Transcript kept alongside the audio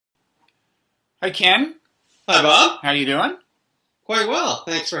Hi, Ken. Hi, Bob. How you doing? Quite well.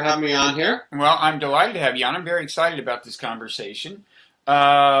 Thanks for having me on here. Well, I'm delighted to have you on. I'm very excited about this conversation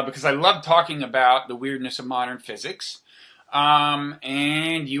because I love talking about the weirdness of modern physics.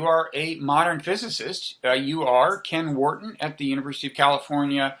 And you are a modern physicist. You are Ken Wharton at the University of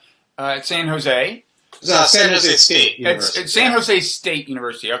California at San Jose. San Jose State University. It's San Jose State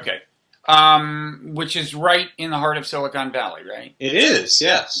University, okay. Which is right in the heart of Silicon Valley, right? It is,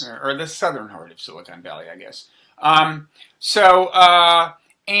 yes. Or the southern heart of Silicon Valley, I guess. And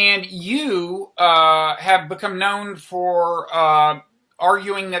you have become known for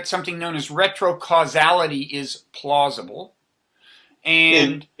arguing that something known as retro-causality is plausible.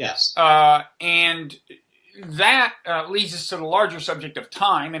 And yes. And that leads us to the larger subject of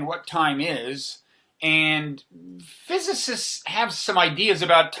time and what time is. And physicists have some ideas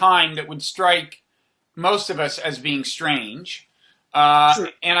about time that would strike most of us as being strange. Sure.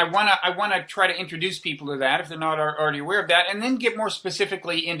 And I want to try to introduce people to that if they're not already aware of that, and then get more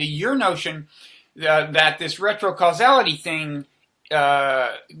specifically into your notion that this retro-causality thing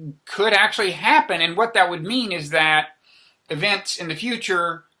could actually happen, and what that would mean is that events in the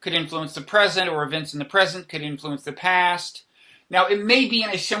future could influence the present, or events in the present could influence the past. Now, it may be in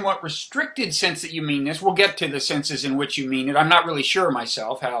a somewhat restricted sense that you mean this. We'll get to the senses in which you mean it. I'm not really sure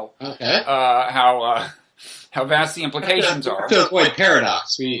myself how vast the implications are. To avoid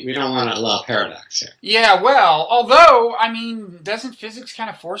paradox. We don't want to allow paradox here. Yeah, well, although, I mean, doesn't physics kind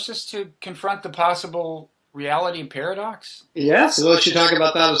of force us to confront the possible reality of paradox? Yes, we'll let you talk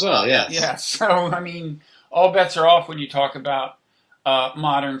about that as well, yes. Yeah, so, I mean, all bets are off when you talk about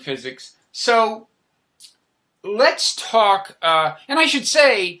modern physics. So, let's talk, and I should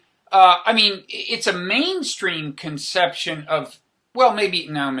say, I mean, it's a mainstream conception of, well, maybe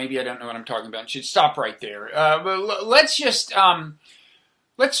I don't know what I'm talking about. I should stop right there. But let's just,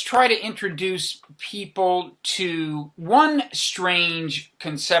 let's try to introduce people to one strange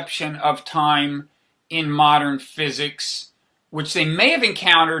conception of time in modern physics, which they may have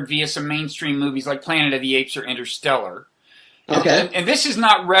encountered via some mainstream movies like Planet of the Apes or Interstellar. Okay. And this is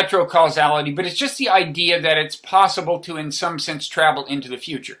not retro-causality, but it's just the idea that it's possible to, in some sense, travel into the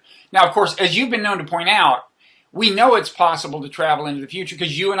future. Now, of course, as you've been known to point out, we know it's possible to travel into the future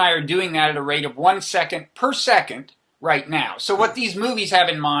because you and I are doing that at a rate of 1 second per second right now. So what these movies have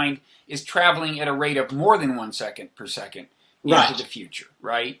in mind is traveling at a rate of more than 1 second per second into the future,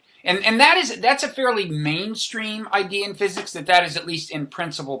 right? And that's a fairly mainstream idea in physics, that is at least in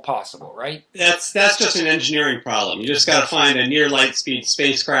principle possible, right? That's just an engineering problem. You just got to find a near light speed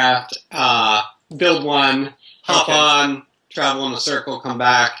spacecraft, build one, hop on, travel in a circle, come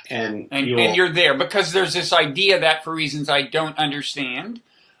back, and you're there. Because there's this idea that, for reasons I don't understand,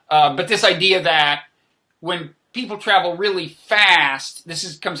 but this idea that when people travel really fast,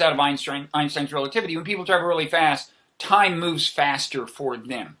 comes out of Einstein's relativity, when people travel really fast, time moves faster for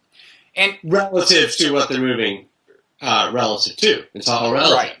them. And relative to what they're moving relative to. It's all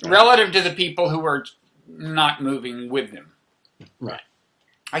relative. Right. Relative to the people who are not moving with them. Right.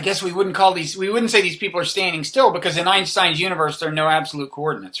 I guess we wouldn't say these people are standing still, because in Einstein's universe there are no absolute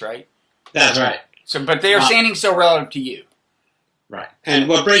coordinates, right? That's right. So, but they are standing still relative to you. Right. And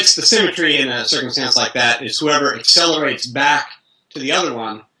what breaks the symmetry in a circumstance like that is whoever accelerates back to the other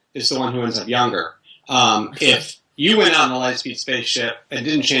one is the one who ends up younger. If you went out in a light-speed spaceship and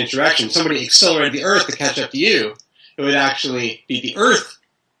didn't change direction, somebody accelerated the Earth to catch up to you, it would actually be the Earth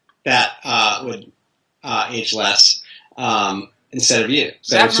that would age less instead of you.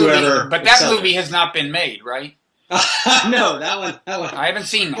 So that movie has not been made, right? No, that one. I haven't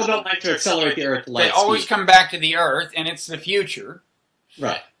seen that. People don't like to accelerate the Earth to light speed. They always come back to the Earth, and it's the future.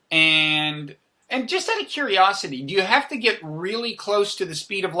 Right. And just out of curiosity, do you have to get really close to the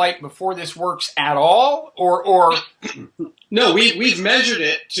speed of light before this works at all, or? No, we've measured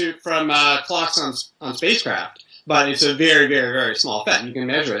it from clocks on spacecraft, but it's a very, very, very small effect. You can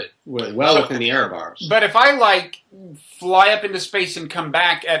measure it well within the error bars. But if I fly up into space and come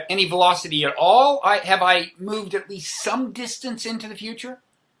back at any velocity at all, have I moved at least some distance into the future?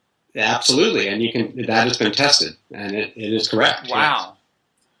 Absolutely, and that has been tested, and it is correct. Wow. Yes.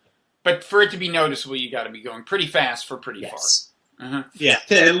 But for it to be noticeable, you got to be going pretty fast for pretty far. Uh-huh. Yeah,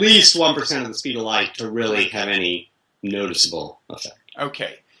 to at least 1% of the speed of light to really have any noticeable effect.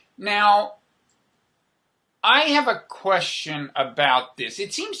 Okay. Now, I have a question about this.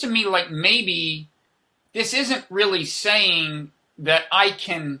 It seems to me like maybe this isn't really saying that I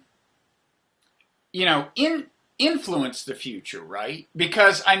can, influence the future, right?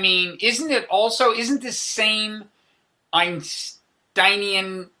 Because, I mean, isn't this same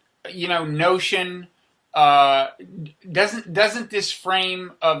Einsteinian notion doesn't this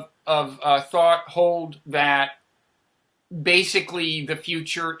frame of thought hold that basically the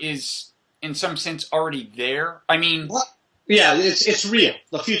future is in some sense already there? I mean, what? Yeah, it's real.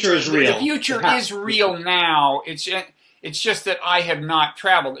 The future is real. The future is real now. It's just that I have not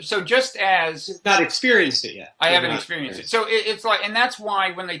traveled. So just as not experienced it yet, I haven't experienced it. So it's like, and that's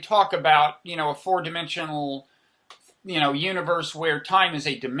why when they talk about a 4-dimensional universe where time is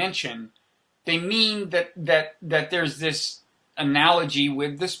a dimension, they mean that there's this analogy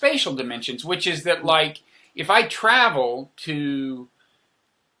with the spatial dimensions, which is that, like, if I travel to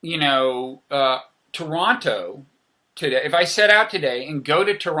Toronto today, if I set out today and go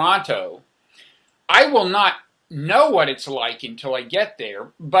to Toronto, I will not know what it's like until I get there.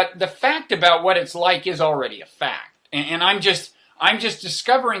 But the fact about what it's like is already a fact, and I'm just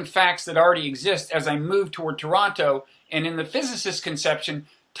discovering facts that already exist as I move toward Toronto. And in the physicist's conception,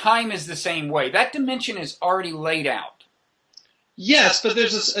 time is the same way. That dimension is already laid out. Yes, but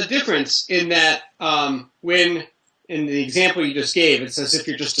there's a difference in that when, in the example you just gave, it's as if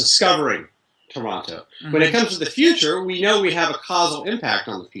you're just discovering Toronto. Mm-hmm. When it comes to the future, we know we have a causal impact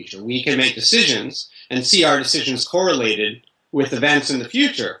on the future. We can make decisions and see our decisions correlated with events in the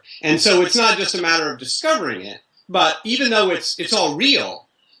future. And so it's not just a matter of discovering it, but even though it's all real,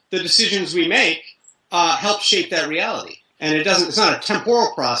 the decisions we make help shape that reality. And it's not a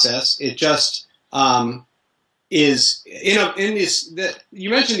temporal process. It just is, in this, you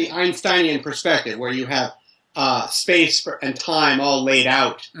mentioned the Einsteinian perspective where you have space and time all laid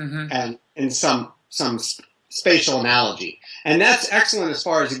out and in some spatial analogy. And that's excellent as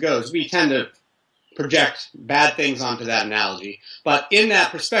far as it goes. We tend to project bad things onto that analogy. But in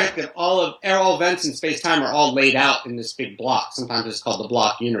that perspective, all events in space-time are all laid out in this big block. Sometimes it's called the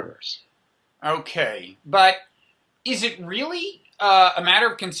block universe. Okay. But is it really a matter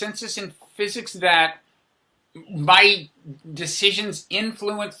of consensus in physics that my decisions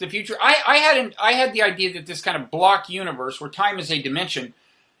influence the future? I had the idea that this kind of block universe, where time is a dimension,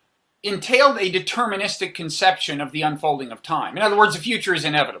 entailed a deterministic conception of the unfolding of time. In other words, the future is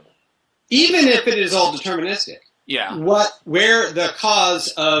inevitable. Even if it is all deterministic. Yeah. Where the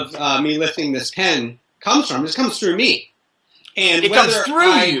cause of me lifting this pen comes from, this comes through me. And it comes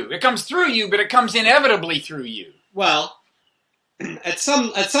through you. It comes through you, but it comes inevitably through you. Well, at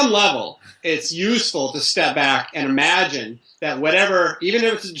some level, it's useful to step back and imagine that whatever, even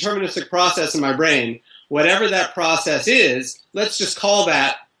if it's a deterministic process in my brain, whatever that process is, let's just call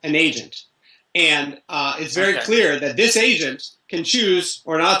that an agent. And it's very clear that this agent can choose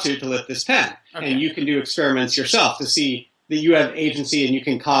or not to lift this pen. Okay. And you can do experiments yourself to see that you have agency and you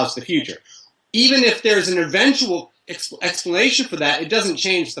can cause the future. Even if there's an eventual explanation for that, it doesn't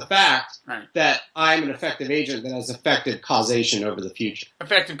change the fact that I'm an effective agent that has effective causation over the future.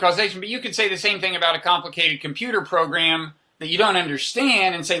 Effective causation, but you could say the same thing about a complicated computer program that you don't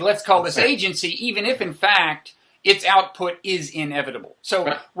understand and say, let's call this agency, even if in fact its output is inevitable.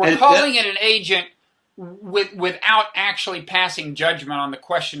 So we're calling it an agent without actually passing judgment on the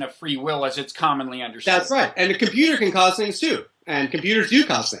question of free will as it's commonly understood. That's right. And a computer can cause things too. And computers do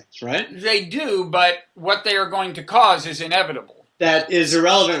cause things, right? They do, but what they are going to cause is inevitable. That is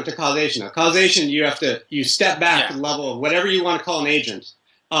irrelevant to causation. Now, causation, you step back to the level of whatever you want to call an agent.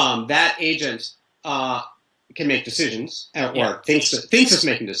 That agent can make decisions, or thinks it's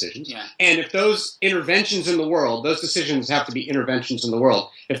making decisions. Yeah. And if those interventions in the world, those decisions have to be interventions in the world.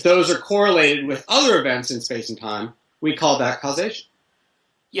 If those are correlated with other events in space and time, we call that causation.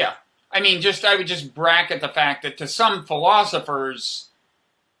 Yeah. I mean, I would just bracket the fact that to some philosophers,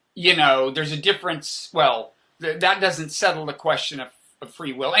 there's a difference. Well, that doesn't settle the question of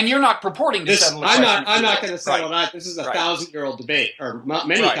free will. And you're not purporting to settle the question of free will. I'm not going to settle that. This is a 1,000-year-old debate, or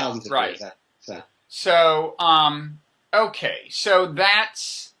many thousands of years. So, okay. So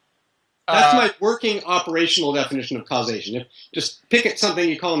that's my working operational definition of causation. Just pick something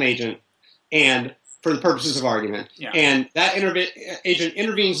you call an agent, and for the purposes of argument, and that agent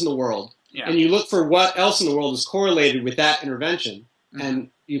intervenes in the world, and you look for what else in the world is correlated with that intervention, and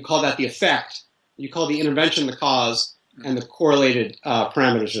you call that the effect. You call the intervention the cause, and the correlated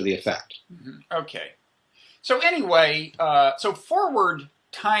parameters are the effect. Okay. So anyway, so forward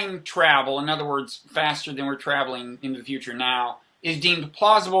time travel, in other words, faster than we're traveling into the future now, is deemed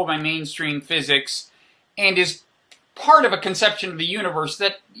plausible by mainstream physics, and is part of a conception of the universe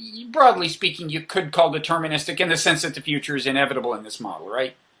that, broadly speaking, you could call deterministic in the sense that the future is inevitable in this model,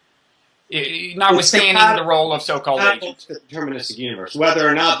 right? Notwithstanding the role of so-called agents. The deterministic universe. Whether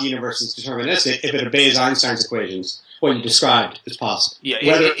or not the universe is deterministic, if it obeys Einstein's equations, what you described is possible. Yeah,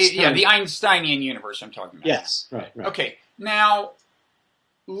 the Einsteinian universe I'm talking about. Yes, right. Okay, now,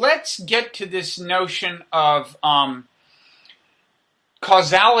 let's get to this notion of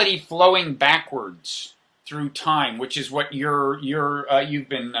causality flowing backwards through time, which is what you've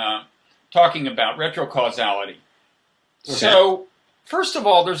been talking about, retro-causality. Okay. So, first of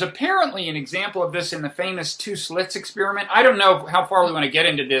all, there's apparently an example of this in the famous two slits experiment. I don't know how far we want to get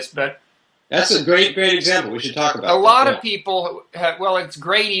into this, but that's a great example. We should talk about it. A lot of people, well, it's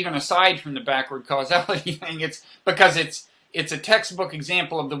great even aside from the backward causality thing. It's because it's a textbook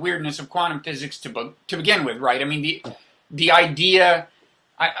example of the weirdness of quantum physics to begin with, right? I mean, the idea,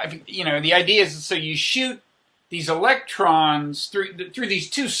 the idea is so you shoot these electrons through these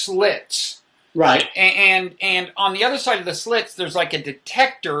two slits, right? And on the other side of the slits, there's like a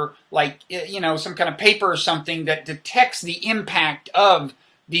detector, like some kind of paper or something that detects the impact of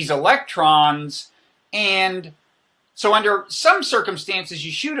these electrons, and so under some circumstances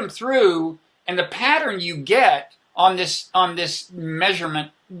you shoot them through, and the pattern you get on this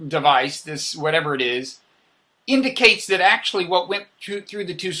measurement device, this whatever it is, indicates that actually what went through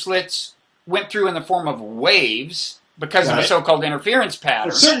the two slits went through in the form of waves because of the so-called interference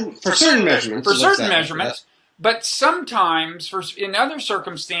pattern. For certain measurements. For certain measurements, but sometimes in other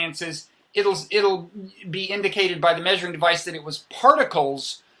circumstances it'll be indicated by the measuring device that it was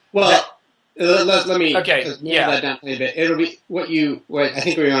particles. Well, let me that down a bit. It'll be what I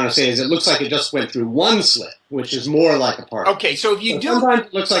think what you want to say is it looks like it just went through one slit, which is more like a particle. Okay, so if you sometimes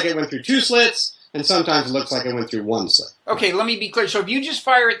it looks like it went through two slits, and sometimes it looks like it went through one slit. Okay, let me be clear. So if you just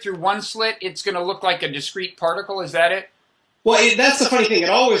fire it through one slit, it's going to look like a discrete particle. Is that it? Well, that's the funny thing. It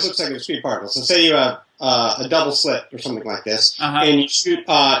always looks like a discrete particle. So say you have a double slit or something like this, and you shoot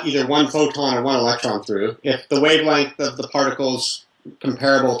either one photon or one electron through. If the wavelength of the particle is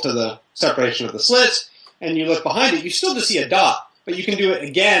comparable to the separation of the slits, and you look behind it, you still just see a dot, but you can do it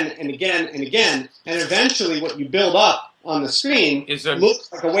again and again and again, and eventually what you build up on the screen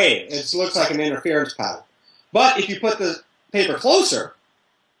looks like a wave. It looks like an interference pattern. But if you put the paper closer,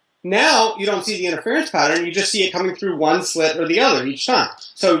 now you don't see the interference pattern, you just see it coming through one slit or the other each time.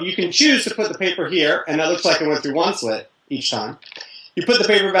 So you can choose to put the paper here, and that looks like it went through one slit each time. You put the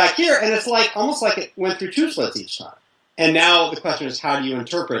paper back here, and it's almost like it went through two slits each time. And now the question is, how do you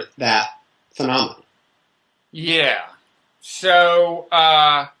interpret that phenomenon? Yeah. So,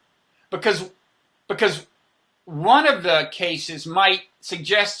 because one of the cases might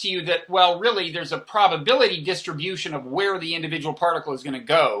suggest to you that, well, really, there's a probability distribution of where the individual particle is going to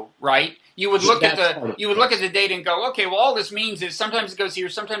go, right? You would look at the data and go, okay, well, all this means is sometimes it goes here,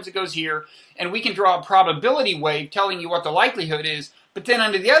 sometimes it goes here, and we can draw a probability wave telling you what the likelihood is. But then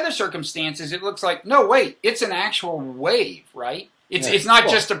under the other circumstances, it looks like, no, wait, it's an actual wave, right? It's not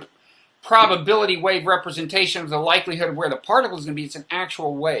just a probability wave representation of the likelihood of where the particle is going to be. It's an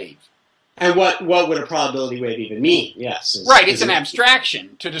actual wave. And what would a probability wave even mean? Yes. It's an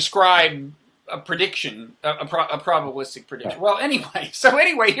abstraction to describe a prediction, a probabilistic prediction. Well, anyway,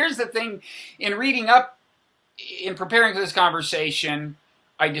 here's the thing. In reading up, in preparing for this conversation,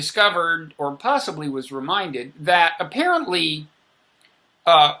 I discovered, or possibly was reminded, that apparently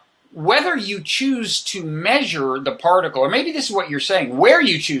whether you choose to measure the particle, or maybe this is what you're saying, where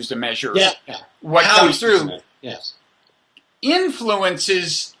you choose to measure what comes through,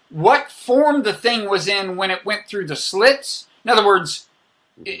 influences what form the thing was in when it went through the slits. In other words,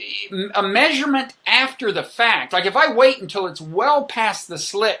 a measurement after the fact, like if I wait until it's well past the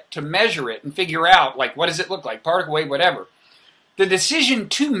slit to measure it and figure out, like, what does it look like, particle wave, whatever, the decision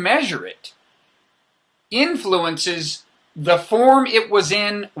to measure it influences the form it was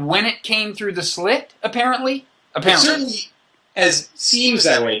in when it came through the slit, apparently. It certainly seems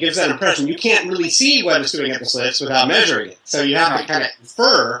that way. It gives that impression. You can't really see what it's doing at the slits without measuring it. So you have to kind of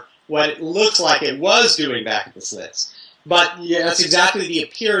infer what it looks like it was doing back at the slits. But yeah, that's exactly the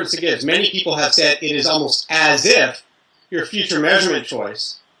appearance it gives. Many people have said it is almost as if your future measurement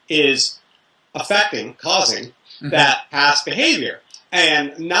choice is causing that past behavior.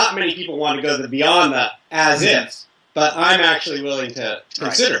 And not many people want to go beyond the as if. But I'm actually willing to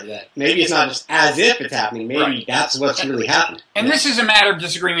consider that maybe it's not just as if it's happening. Maybe that's what's really happening. And this is a matter of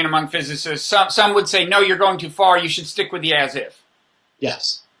disagreement among physicists. Some would say, no, you're going too far. You should stick with the as if.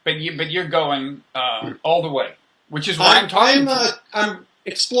 Yes. But you're going all the way, which is why I'm talking. I'm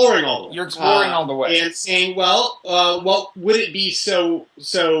exploring all the way. You're exploring all the way and saying, well, would it be so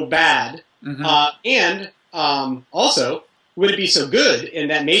bad? And also, would it be so good in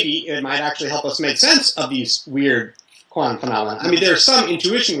that maybe it might actually help us make sense of these weird quantum phenomena? I mean, there's some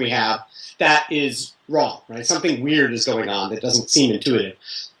intuition we have that is wrong, right? Something weird is going on that doesn't seem intuitive.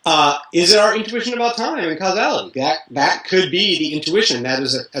 Is it our intuition about time and causality? That could be the intuition that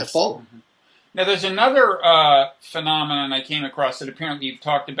is at fault. Now, there's another phenomenon I came across that apparently you've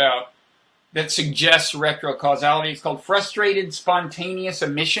talked about that suggests retro-causality. It's called frustrated spontaneous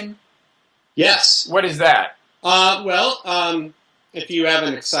emission. Yes. What is that? If you have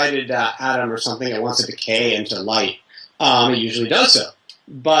an excited atom or something that wants to decay into light, it usually does so.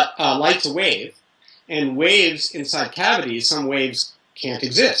 But light's a wave, and waves inside cavities, some waves can't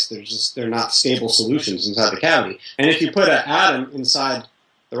exist. They're not stable solutions inside the cavity. And if you put an atom inside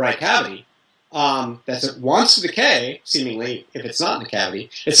the right cavity, that wants to decay, seemingly, if it's not in the cavity,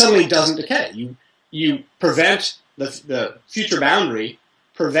 it suddenly doesn't decay. You prevent the future boundary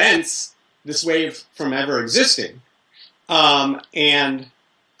prevents this wave from ever existing. One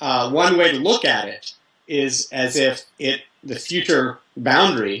way to look at it is as if the future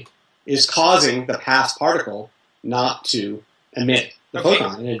boundary is causing the past particle not to emit the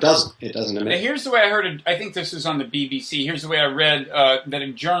photon, and it doesn't. It doesn't emit. Now, here's the way I heard it. I think this is on the BBC. Here's the way I read that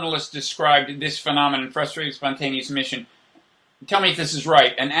a journalist described this phenomenon, frustrated spontaneous emission. Tell me if this is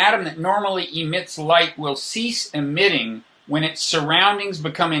right. An atom that normally emits light will cease emitting when its surroundings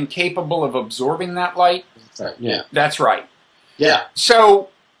become incapable of absorbing that light. That's right. Yeah. That's right. Yeah. So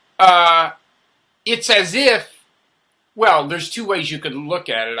it's as if. Well, there's two ways you could look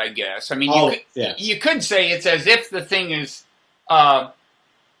at it, I guess. I mean, you could say it's as if the thing is. As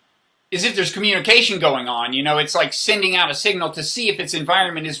if there's communication going on, you know, it's like sending out a signal to see if its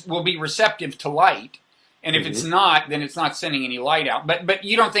environment will be receptive to light, and if it's not, then it's not sending any light out. But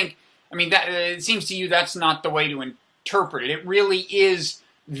you don't think? I mean, that it seems to you that's not the way to interpret it. It really is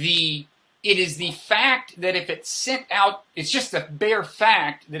the fact that if it's sent out, it's just the bare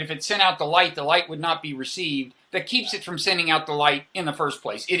fact that if it sent out the light would not be received. That keeps it from sending out the light in the first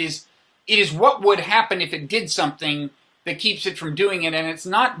place. It is what would happen if it did something that keeps it from doing it, and it's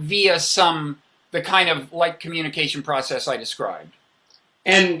not via the kind of light communication process I described.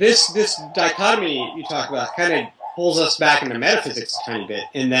 And this dichotomy you talk about kind of pulls us back into metaphysics a tiny bit,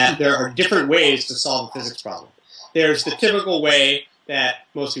 in that there are different ways to solve a physics problem. There's the typical way that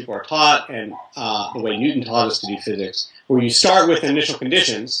most people are taught, and the way Newton taught us to do physics, where you start with initial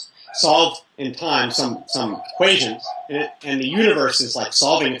conditions, solve in time some equations, and the universe is like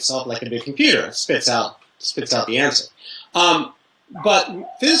solving itself like a big computer. It spits out the answer.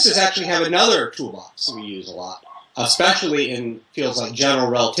 But physicists actually have another toolbox that we use a lot, especially in fields like general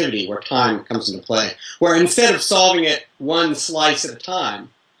relativity, where time comes into play, where instead of solving it one slice at a time,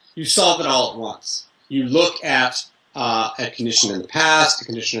 you solve it all at once. You look at a condition in the past, a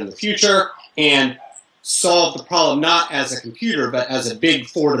condition in the future, and solve the problem not as a computer, but as a big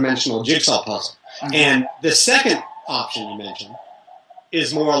four-dimensional jigsaw puzzle. Mm-hmm. And the second option you mentioned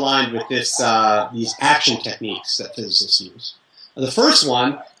is more aligned with these action techniques that physicists use. The first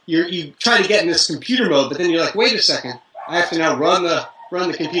one, you try to get in this computer mode, but then you're like, wait a second, I have to now run the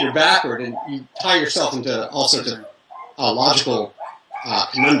computer backward, and you tie yourself into all sorts of logical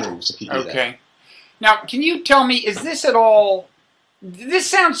conundrums if you do that. Okay. Now, can you tell me, is this at all... This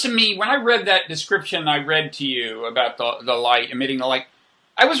sounds to me, when I read that description I read to you about the light, emitting the light,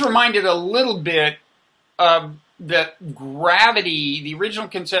 I was reminded a little bit of that gravity, the original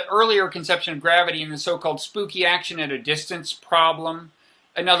earlier conception of gravity and the so-called spooky action at a distance problem.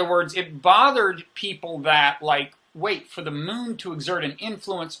 In other words, it bothered people that, like, wait, for the moon to exert an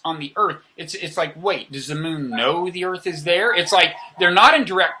influence on the Earth, it's like, wait, does the moon know the Earth is there? It's like, they're not in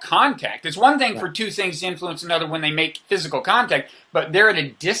direct contact. It's one thing for two things to influence another when they make physical contact, but they're at a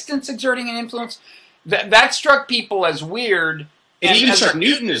distance exerting an influence? That struck people as weird. It even struck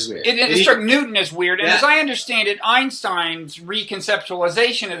Newton as weird. It struck Newton as weird. And as I understand it, Einstein's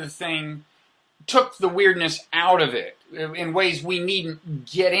reconceptualization of the thing took the weirdness out of it in ways we needn't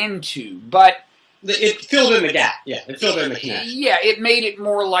get into. But it filled in the gap. Yeah, it filled in the connection. Yeah, it made it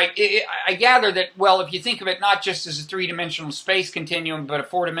more like... I gather that, well, if you think of it not just as a three-dimensional space continuum, but a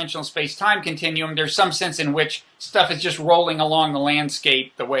four-dimensional space-time continuum, there's some sense in which stuff is just rolling along the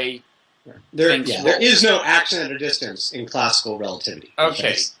landscape the way... There is no action at a distance in classical relativity.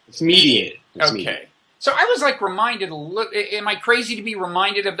 Okay. It's mediated. Mediated. So I was like reminded a little... Am I crazy to be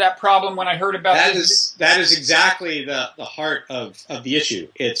reminded of that problem when I heard about this? That is exactly the heart of the issue.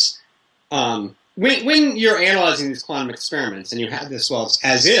 It's... When you're analyzing these quantum experiments and you have this, well, it's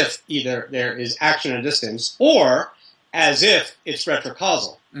as if either there is action at a distance or as if it's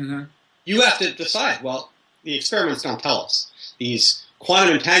retrocausal. Mm-hmm. You have to decide, well, the experiments don't tell us. These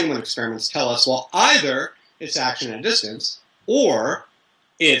quantum entanglement experiments tell us, well, either it's action at a distance or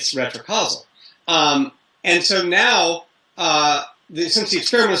it's retrocausal. And so now, since the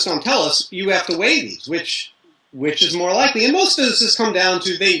experiments don't tell us, you have to weigh these, which is more likely. And most physicists come down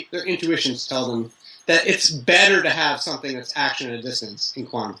to their intuitions tell them that it's better to have something that's action at a distance in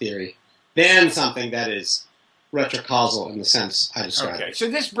quantum theory than something that is retro-causal in the sense I described. Okay, so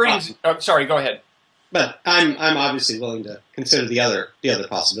this brings... sorry, go ahead. But I'm obviously willing to consider the other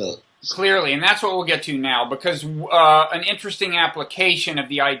possibility. Clearly, and that's what we'll get to now, because an interesting application of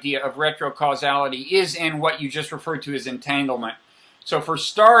the idea of retro-causality is in what you just referred to as entanglement. So for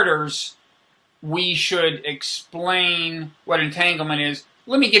starters, we should explain what entanglement is.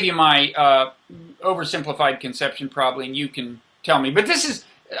 Let me give you my oversimplified conception probably, and you can tell me. But this is,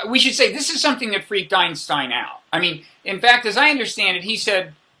 we should say, this is something that freaked Einstein out. I mean, in fact, as I understand it, he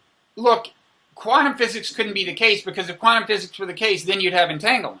said, look, quantum physics couldn't be the case, because if quantum physics were the case, then you'd have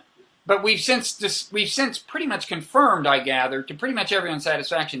entanglement. But we've since pretty much confirmed, I gather, to pretty much everyone's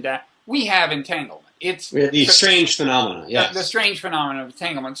satisfaction, that we have entanglement. We have the strange phenomena, yes. The strange phenomenon of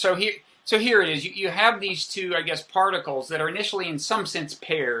entanglement. So here it is. You have these two, I guess, particles that are initially in some sense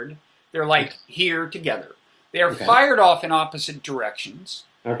paired. They're like here together. They are fired off in opposite directions.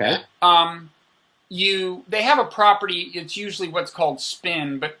 Okay. They have a property, it's usually what's called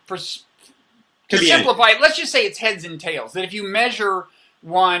spin, but to simplify it, let's just say it's heads and tails. That if you measure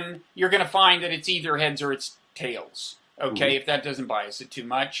one, you're going to find that it's either heads or it's tails. Okay, if that doesn't bias it too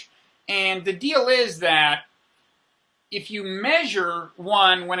much. And the deal is that if you measure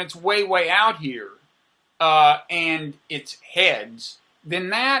one when it's way, way out here, and it's heads,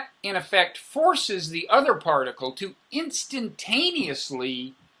 then that, in effect, forces the other particle to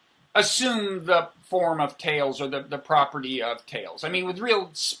instantaneously assume the form of tails, or the property of tails. I mean, with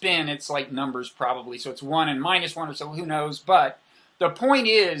real spin, it's like numbers probably, so it's 1 and -1 or so, who knows, but the point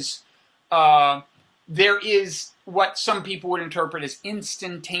is, there is what some people would interpret as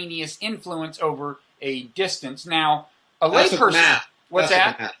instantaneous influence over a distance. Now, a layperson... What's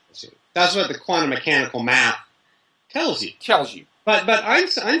that? That's what the quantum mechanical math tells you. But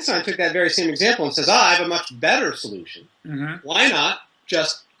Einstein took that very same example and says, I have a much better solution. Why not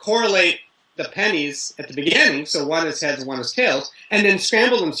just correlate the pennies at the beginning, so one is heads and one is tails, and then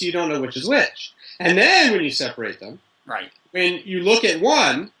scramble them so you don't know which is which. And then when you separate them, when you look at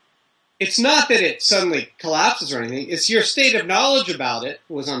one, it's not that it suddenly collapses or anything. It's your state of knowledge about it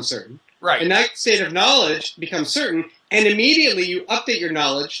was uncertain. And that state of knowledge becomes certain, and immediately you update your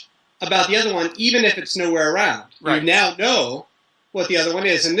knowledge about the other one, even if it's nowhere around. You now know what the other one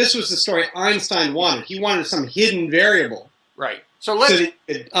is. And this was the story Einstein wanted. He wanted some hidden variable. So let's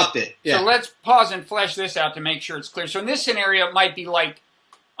update. So let's pause and flesh this out to make sure it's clear. So in this scenario, it might be like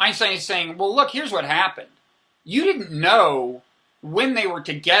Einstein is saying, well, look, here's what happened. You didn't know when they were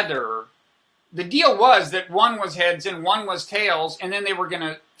together. The deal was that one was heads and one was tails, and then they were going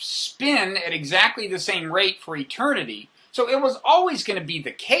to spin at exactly the same rate for eternity. So it was always going to be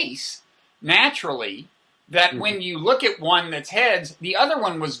the case, naturally, that when you look at one that's heads, the other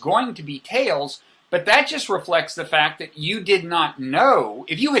one was going to be tails, but that just reflects the fact that you did not know.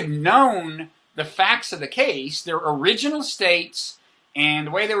 If you had known the facts of the case, their original states and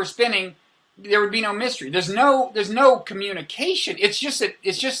the way they were spinning, there would be no mystery. There's no communication. It's just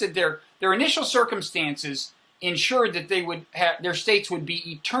that their initial circumstances ensured that they would have, their states would be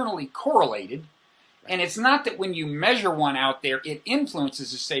eternally correlated. And it's not that when you measure one out there, it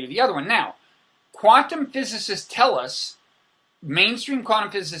influences the state of the other one. Now, quantum physicists tell us, mainstream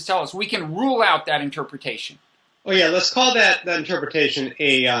quantum physicists tell us, we can rule out that interpretation. Oh yeah, let's call that interpretation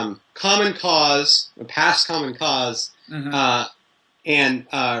a common cause, a past common cause, and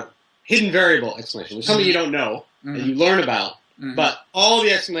hidden variable explanation. There's something you don't know that you learn about, but all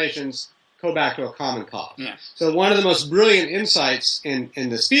the explanations go back to a common cause. So one of the most brilliant insights in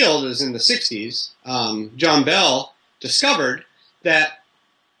this field is in the 60s, John Bell discovered that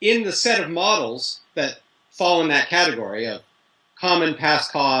in the set of models that fall in that category of common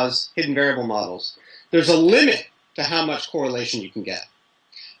past cause, hidden variable models, there's a limit to how much correlation you can get.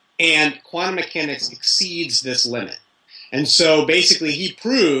 And quantum mechanics exceeds this limit. And so basically he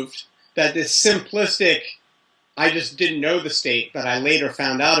proved that this simplistic, I just didn't know the state, but I later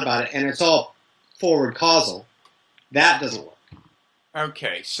found out about it, and it's all forward causal, that doesn't work.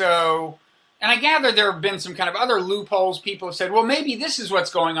 Okay, so, and I gather there have been some kind of other loopholes. People have said, well, maybe this is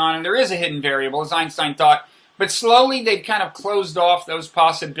what's going on, and there is a hidden variable, as Einstein thought. But slowly they've kind of closed off those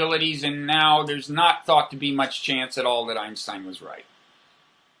possibilities, and now there's not thought to be much chance at all that Einstein was right.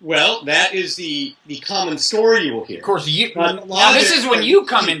 Well, that is the common story you will hear. Of course, now this is when you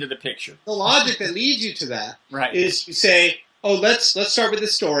come into the picture. The logic that leads you to that is you say, oh, let's start with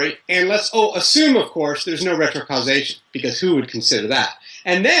this story, and let's assume, of course, there's no retrocausation, because who would consider that?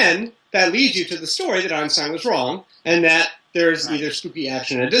 And then that leads you to the story that Einstein was wrong, and that there's either spooky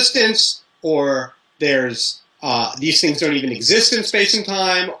action at a distance, or there's these things don't even exist in space and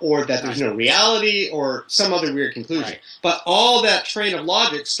time, or that there's no reality, or some other weird conclusion. Right. But all that train of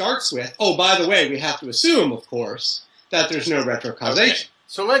logic starts with, oh, by the way, we have to assume, of course, that there's no retro-causation. Okay.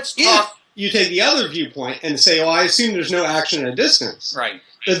 So let's talk... If you take the other viewpoint and say, oh, I assume there's no action at a distance. Right.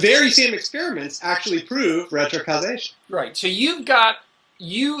 The very same experiments actually prove retro-causation. Right. So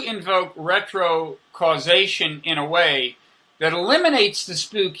you invoke retro-causation in a way that eliminates the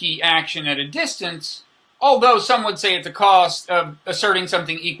spooky action at a distance, although some would say at the cost of asserting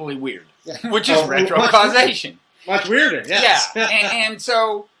something equally weird, which is retro-causation. Much weirder, yes. Yeah. And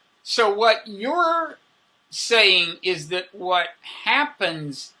so what you're saying is that what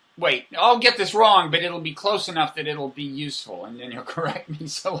happens... Wait, I'll get this wrong, but it'll be close enough that it'll be useful, and then you'll correct me.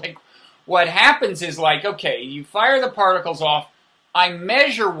 So, like, what happens is, like, okay, you fire the particles off, I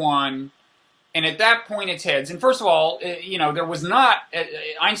measure one, and at that point it's heads. And first of all, there was not,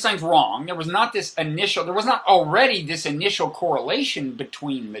 Einstein's wrong, there was not already this initial correlation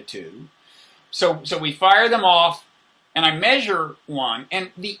between the two. So we fire them off, and I measure one,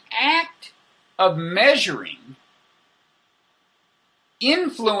 and the act of measuring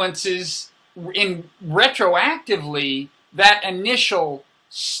influences retroactively that initial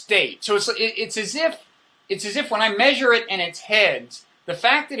state. So it's as if when I measure it and it's heads, the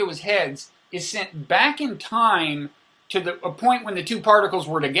fact that it was heads is sent back in time to a point when the two particles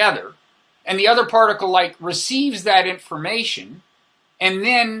were together, and the other particle receives that information, and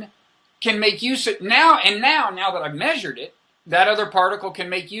then can make use of now that I've measured it, that other particle can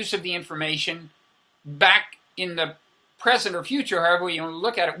make use of the information back in the present or future, however you want to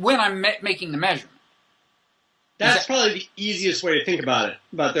look at it, when I'm making the measurement. That's probably the easiest way to think about it,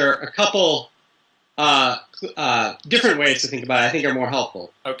 but there are a couple different ways to think about it I think are more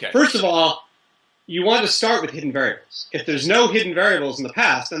helpful. Okay. First of all, you want to start with hidden variables. If there's no hidden variables in the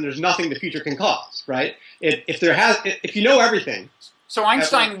past, then there's nothing the future can cause, right? If you know everything... So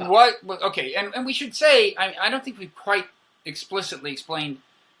Einstein, okay, and we should say, I don't think we quite explicitly explained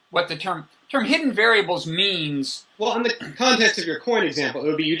what the term hidden variables means. Well, in the context of your coin example, it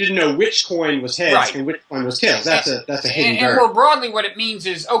would be you didn't know which coin was heads and which coin was tails. That's a hidden variable. And more broadly, what it means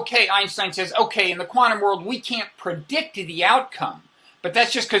is, okay, Einstein says, okay, in the quantum world, we can't predict the outcome. But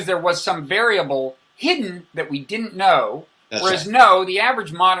that's just because there was some variable hidden that we didn't know. Whereas, no, the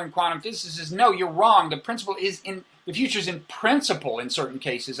average modern quantum physicist says, no, you're wrong. The future's in principle, in certain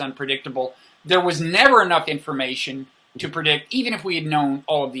cases, unpredictable. There was never enough information to predict, even if we had known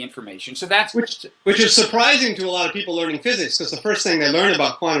all of the information. So that's which is surprising to a lot of people learning physics, because the first thing they learn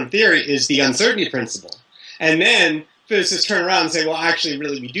about quantum theory is the uncertainty principle, and then physicists turn around and say, "Well, actually,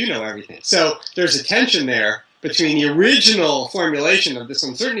 really, we do know everything." So there's a tension there between the original formulation of this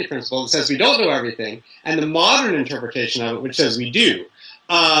uncertainty principle that says we don't know everything, and the modern interpretation of it, which says we do.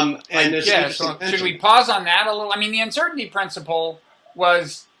 So should we pause on that a little? I mean, the uncertainty principle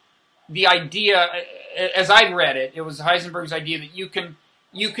was the idea, as I'd read it, it was Heisenberg's idea that you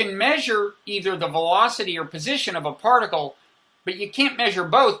can measure either the velocity or position of a particle, but you can't measure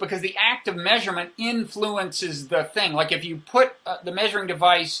both because the act of measurement influences the thing. Like if you put the measuring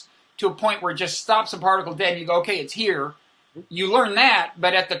device to a point where it just stops a particle dead and you go, okay, it's here, you learn that,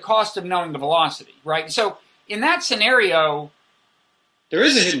 but at the cost of knowing the velocity, right? So in that scenario... There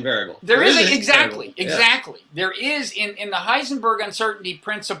is a hidden variable. Exactly. There is, in the Heisenberg uncertainty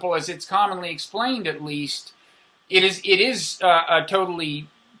principle, as it's commonly explained at least, it is a totally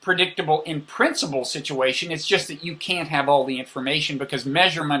predictable in principle situation. It's just that you can't have all the information because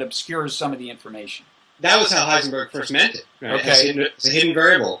measurement obscures some of the information. That was how Heisenberg first meant it. Right? Okay. It's a hidden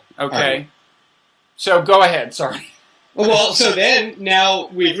variable. Okay. So go ahead, sorry. Well, so then, now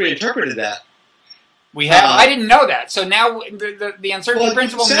we've reinterpreted that. We have. I didn't know that. So now the uncertainty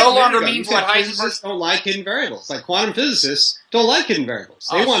principle no longer means what Heisenberg... Physicists don't like hidden variables. Like quantum physicists don't like hidden variables.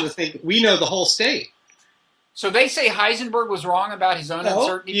 They want to think we know the whole state. So they say Heisenberg was wrong about his own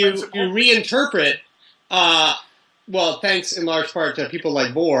uncertainty principle? You reinterpret, well, thanks in large part to people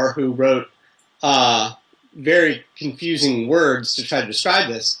like Bohr, who wrote very confusing words to try to describe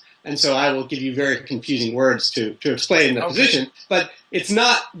this. And so I will give you very confusing words to explain the position. But it's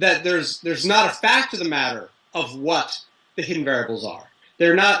not that there's not a fact of the matter of what the hidden variables are.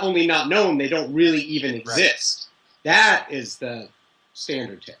 They're not only not known, they don't really even exist. Right. That is the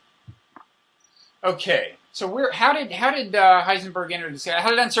standard tip. Okay. So how did Heisenberg enter this?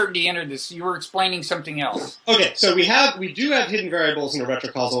 How did uncertainty enter this? You were explaining something else. Okay. So we do have hidden variables in a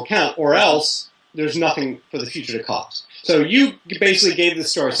retro-causal account, or else there's nothing for the future to cause. So you basically gave the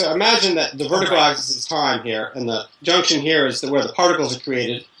story. So imagine that the vertical axis is time here, and the junction here is where the particles are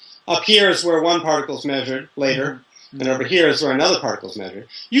created. Up here is where one particle is measured later, and over here is where another particle is measured.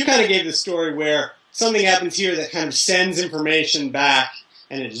 You kind of gave the story where something happens here that kind of sends information back,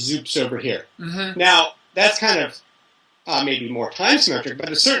 and it zoops over here. Now, that's kind of maybe more time symmetric, but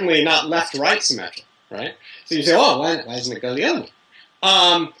it's certainly not left-right symmetric, right? So you say, oh, why doesn't it go the other way?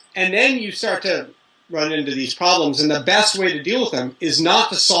 And then you start to run into these problems, and the best way to deal with them is not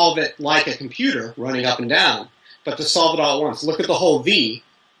to solve it like a computer running up and down, but to solve it all at once. Look at the whole V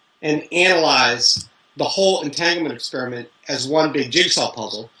and analyze the whole entanglement experiment as one big jigsaw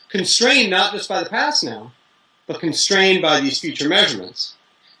puzzle, constrained not just by the past now, but constrained by these future measurements.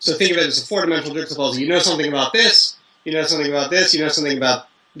 So think of it as a four-dimensional jigsaw puzzle. You know something about this, you know something about this, you know something about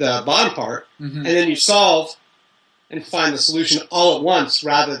the bottom part, and then you solve and find the solution all at once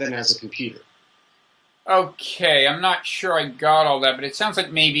rather than as a computer. Okay, I'm not sure I got all that, but it sounds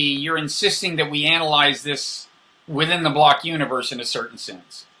like maybe you're insisting that we analyze this within the block universe in a certain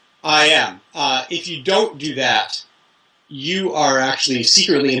sense. I am. If you don't do that, you are actually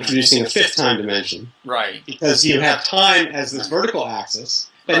secretly introducing a fifth time dimension. Right. Because you have time as this vertical axis,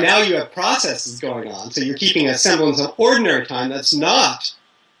 but now you have processes going on, so you're keeping a semblance of ordinary time that's not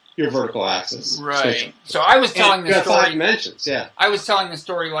your vertical axis. Right. Spatial. So I was telling the story. 5 dimensions, yeah. I was telling the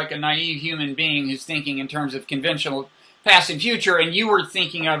story like a naive human being who's thinking in terms of conventional past and future, and you were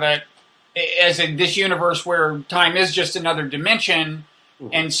thinking of it as in this universe where time is just another dimension,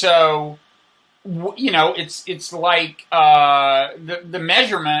 and so you know it's like the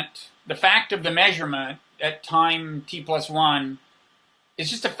measurement, the fact of the measurement at time t+1 is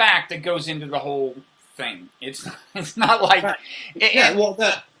just a fact that goes into the whole thing. It's not like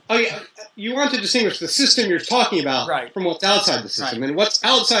you want to distinguish the system you're talking about from what's outside the system. And what's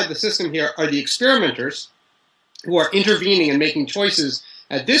outside the system here are the experimenters who are intervening and making choices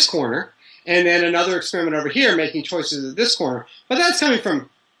at this corner, and then another experiment over here making choices at this corner. But that's coming from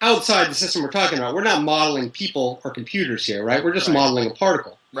outside the system we're talking about. We're not modeling people or computers here, right? We're just modeling a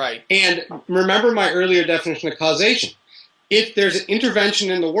particle. Right. And remember my earlier definition of causation. If there's an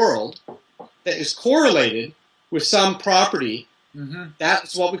intervention in the world that is correlated with some property,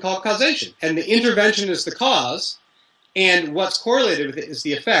 that's what we call causation. And the intervention is the cause, and what's correlated with it is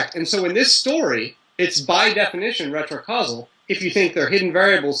the effect. And so in this story, it's by definition retro-causal. If you think there are hidden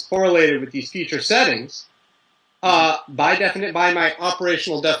variables correlated with these future settings, by my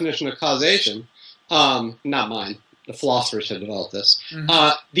operational definition of causation, not mine, the philosophers have developed this,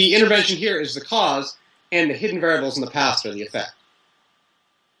 the intervention here is the cause, and the hidden variables in the past are the effect.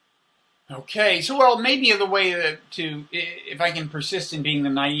 Okay, so well, maybe the way to, if I can persist in being the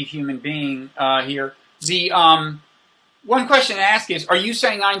naive human being here, the one question to ask is: are you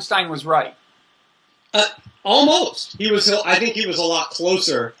saying Einstein was right? Almost. He was. I think he was a lot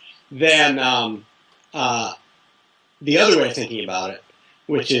closer than the other way of thinking about it,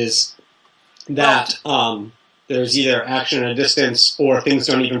 which is that there's either action at a distance or things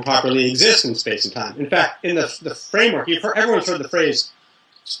don't even properly exist in space and time. In fact, in the framework, everyone's heard the phrase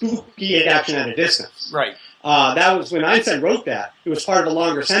spooky action at a distance. Right. That was when Einstein wrote that. It was part of a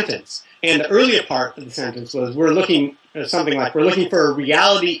longer sentence. And the earlier part of the sentence was, we're looking for a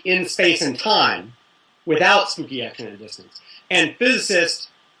reality in space and time without spooky action at a distance. And physicists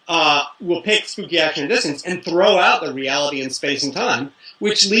will pick spooky action at a distance and throw out the reality in space and time,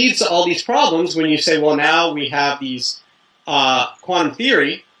 which leads to all these problems when you say, well, now we have these quantum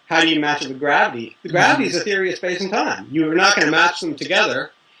theory. How do you match it with gravity? The gravity is a theory of space and time. You're not going to match them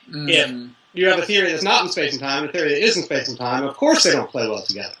together if you have a theory that's not in space and time and a theory that is in space and time. Of course they don't play well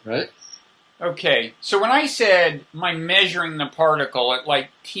together, right? Okay, so when I said my measuring the particle at like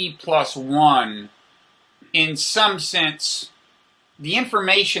t+1, in some sense, the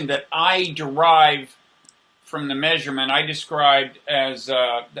information that I derive from the measurement, I described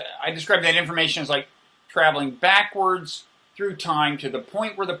that information as like traveling backwards through time to the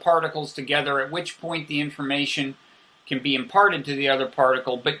point where the particles together, at which point the information can be imparted to the other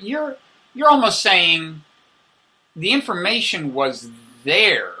particle. But you're almost saying the information was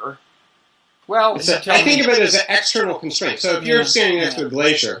there. Well, I think of it as an external constraint. So if you're standing next to a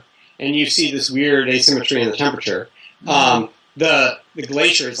glacier and you see this weird asymmetry in the temperature, the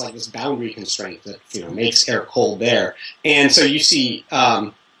glacier is like this boundary constraint that makes air cold there, and so you see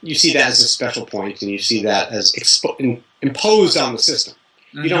that as a special point, and you see that as imposed on the system.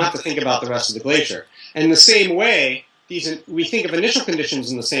 You don't have to think about the rest of the glacier. And in the same way, we think of initial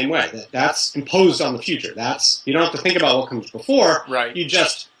conditions in the same way. That's imposed on the future. You don't have to think about what comes before. Right. You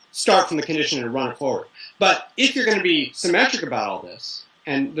just start from the condition and run it forward. But if you're going to be symmetric about all this,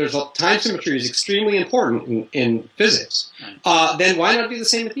 and time symmetry is extremely important in physics, then why not do the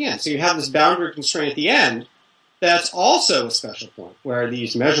same at the end? So you have this boundary constraint at the end that's also a special point where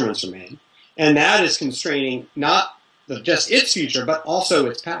these measurements are made, and that is constraining not just its future, but also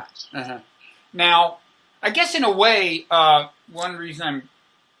its past. Now, I guess in a way, one reason I'm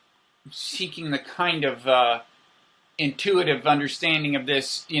seeking the kind of intuitive understanding of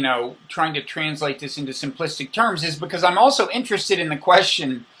this, you know, trying to translate this into simplistic terms, is because I'm also interested in the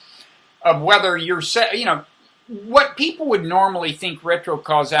question of whether you're, you know, what people would normally think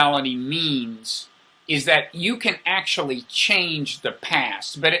retro-causality means is that you can actually change the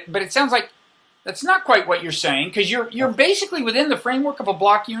past. But it sounds like that's not quite what you're saying, because you're basically within the framework of a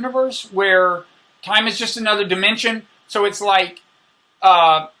block universe where time is just another dimension. So it's like,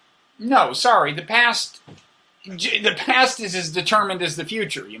 no, sorry, the past is as determined as the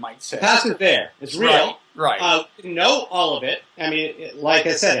future, you might say. The past is there. It's real. Right. Know all of it. I mean, like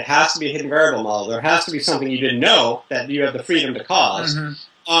I said, it has to be a hidden variable model. There has to be something you didn't know that you have the freedom to cause.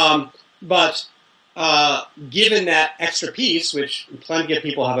 Mm-hmm. But given that extra piece, which plenty of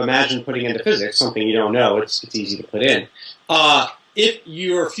people have imagined putting into physics, something you don't know, it's easy to put in. If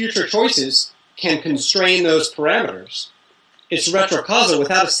your future choices can constrain those parameters, it's retrocausal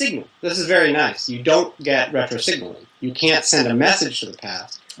without a signal. This is very nice. You don't get retro-signaling. You can't send a message to the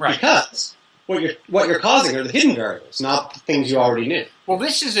past because what you're causing are the hidden variables, not the things you already knew. Well,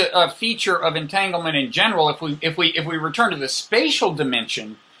 this is a feature of entanglement in general. If we return to the spatial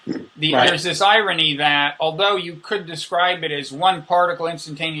dimension, there's this irony that although you could describe it as one particle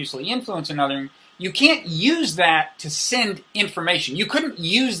instantaneously influence another, you can't use that to send information. You couldn't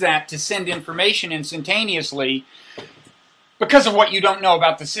use that to send information instantaneously because of what you don't know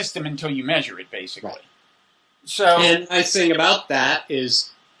about the system until you measure it, basically. Right. So, and the nice thing about that is,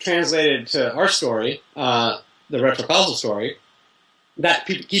 translated to our story, the retrocausal story, that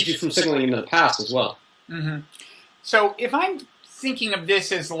keeps you from signaling into the past as well. Mm-hmm. So if I'm thinking of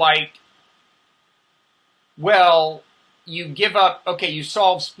this as like, well, you give up, okay, you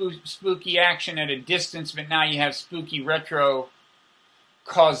solve spooky action at a distance, but now you have spooky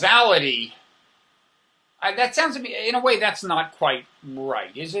retro-causality. That sounds to me, in a way, that's not quite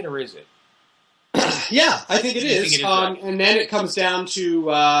right, is it, or is it? Yeah, I think it is. Right? And then it comes down to,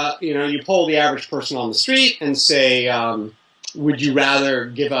 you know, you poll the average person on the street and say, would you rather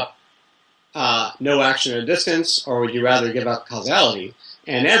give up no action at a distance, or would you rather give up causality?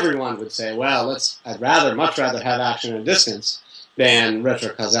 And everyone would say, well, I'd much rather have action at a distance than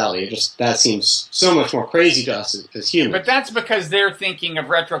retro-causality. That seems so much more crazy to us as humans. But that's because they're thinking of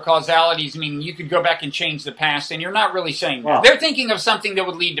retro-causalities, meaning you could go back and change the past, and you're not really saying that. Well, they're thinking of something that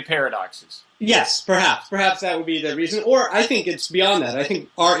would lead to paradoxes. Yes, perhaps. Perhaps that would be the reason. Or I think it's beyond that. I think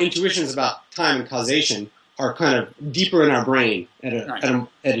our intuitions about time and causation are kind of deeper in our brain, at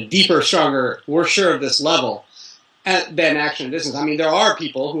a deeper, stronger, we're sure of this level than action and distance. I mean, there are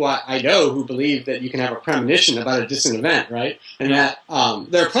people who I know who believe that you can have a premonition about a distant event, right? And that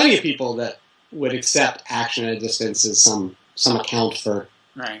there are plenty of people that would accept action at a distance as some account for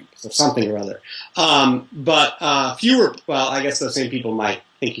something or other. But fewer, well, I guess those same people might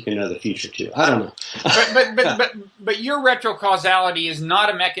think you can know the future too. I don't know. but your retrocausality is not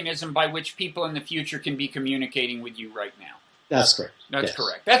a mechanism by which people in the future can be communicating with you right now. That's correct. That's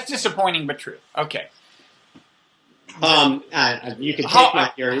correct. That's disappointing but true. Okay. You can take my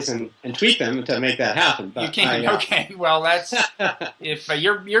theories and tweet them to make that happen. But you can. Okay. Well, that's if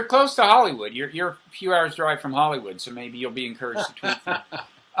you're close to Hollywood. You're a few hours drive from Hollywood, so maybe you'll be encouraged to tweet them.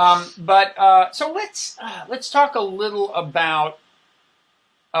 So let's talk a little about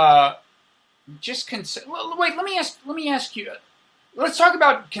wait. Let me ask you. Let's talk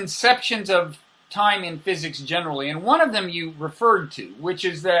about conceptions of time in physics generally, and one of them you referred to, which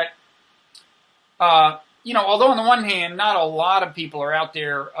is that. You know, although on the one hand, not a lot of people are out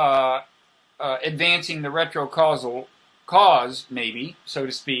there advancing the retrocausal cause, maybe, so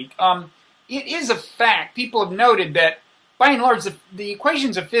to speak, it is a fact. People have noted that, by and large, the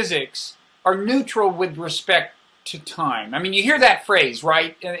equations of physics are neutral with respect to time. I mean, you hear that phrase,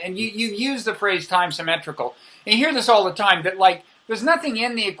 right? And you use the phrase time symmetrical. And you hear this all the time, that, like, there's nothing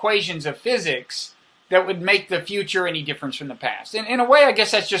in the equations of physics that would make the future any difference from the past. And in a way, I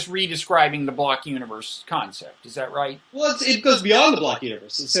guess that's just redescribing the block universe concept. Is that right? Well, it goes beyond the block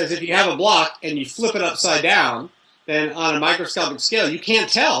universe. It says if you have a block and you flip it upside down, then on a microscopic scale, you can't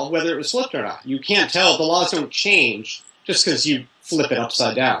tell whether it was flipped or not. You can't tell. The laws don't change just because you flip it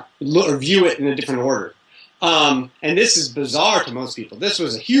upside down or view it in a different order. And this is bizarre to most people. This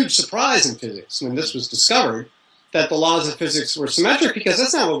was a huge surprise in physics when this was discovered, that the laws of physics were symmetric, because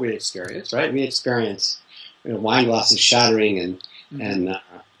that's not what we experience, right? We experience wine glasses shattering and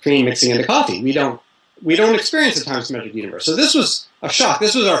cream mixing into coffee. We don't experience a time-symmetric universe. So this was a shock.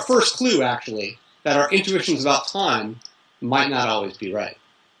 This was our first clue, actually, that our intuitions about time might not always be right.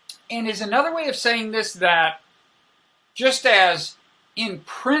 And is another way of saying this that just as, in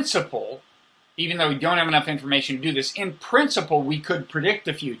principle, even though we don't have enough information to do this, in principle, we could predict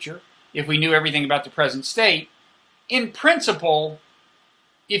the future if we knew everything about the present state. In principle,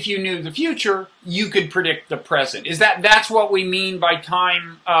 if you knew the future, you could predict the present. That's what we mean by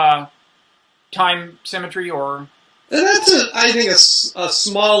time symmetry, or? That's, I think, a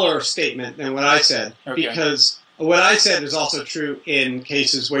smaller statement than what I said, because what I said is also true in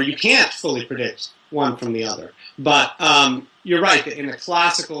cases where you can't fully predict one from the other. But you're right that in a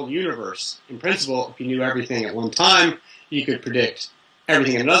classical universe, in principle, if you knew everything at one time, you could predict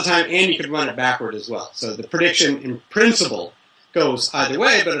everything at another time, and you could run it backward as well. So the prediction in principle goes either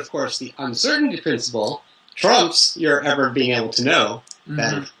way, but of course the uncertainty principle trumps your ever being able to know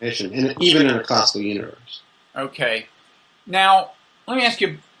that information, and even in a classical universe. Okay. Now, let me ask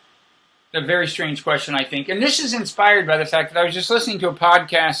you a very strange question, I think, and this is inspired by the fact that I was just listening to a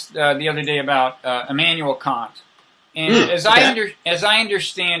podcast the other day about Immanuel Kant, and as I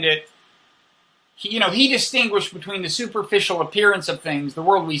understand it, he distinguished between the superficial appearance of things, the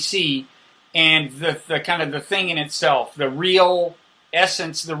world we see, and the kind of the thing in itself, the real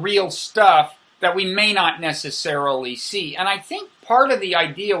essence, the real stuff that we may not necessarily see. And I think part of the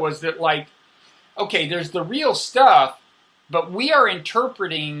idea was that, like, okay, there's the real stuff, but we are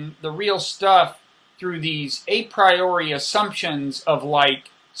interpreting the real stuff through these a priori assumptions of,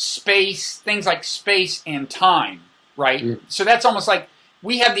 like, space, things like space and time, right? So that's almost like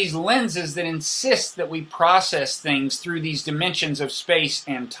we have these lenses that insist that we process things through these dimensions of space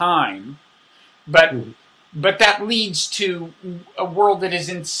and time, but that leads to a world that is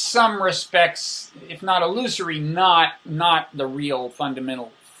in some respects, if not illusory, not the real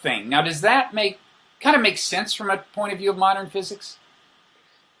fundamental thing. Now, does that kind of make sense from a point of view of modern physics?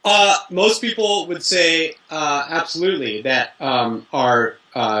 Most people would say absolutely, that our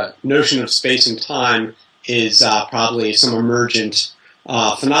notion of space and time is probably some emergent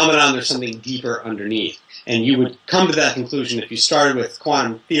phenomenon. There's something deeper underneath. And you would come to that conclusion if you started with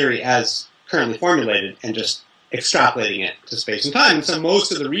quantum theory as currently formulated and just extrapolating it to space and time. And so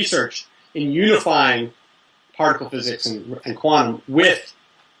most of the research in unifying particle physics and quantum with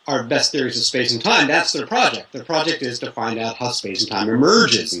our best theories of space and time, that's their project. Their project is to find out how space and time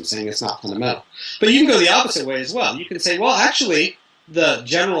emerges, and saying it's not fundamental. But you can go the opposite way as well. You can say, well, actually, the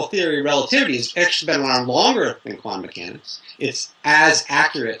general theory of relativity has actually been around longer than quantum mechanics. It's as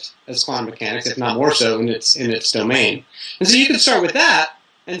accurate as quantum mechanics, if not more so, in its domain. And so you can start with that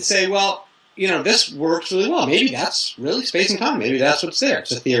and say, well, you know, this works really well. Maybe that's really space and time. Maybe that's what's there.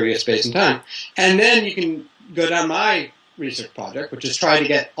 It's a theory of space and time. And then you can go down my research project, which is trying to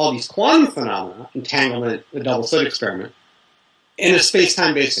get all these quantum phenomena, entanglement, the double slit experiment, in a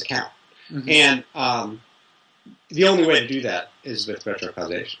space-time based account. And the only way to do that is with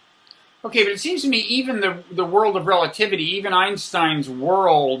retro-causation. Okay, but it seems to me even the world of relativity, even Einstein's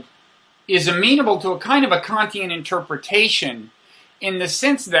world, is amenable to a kind of a Kantian interpretation, in the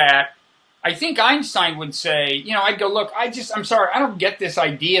sense that I think Einstein would say, you know, I'd go, look, I'm sorry, I don't get this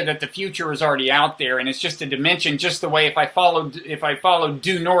idea that the future is already out there and it's just a dimension, just the way if I followed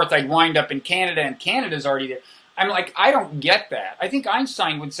due north, I'd wind up in Canada and Canada's already there. I'm like, I don't get that. I think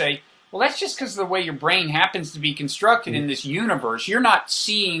Einstein would say, well, that's just because of the way your brain happens to be constructed in this universe. You're not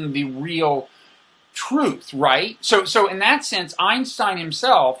seeing the real truth, right? So in that sense, Einstein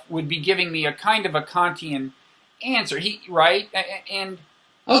himself would be giving me a kind of a Kantian answer. Right? And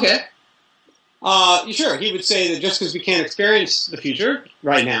okay. Sure, he would say that just because we can't experience the future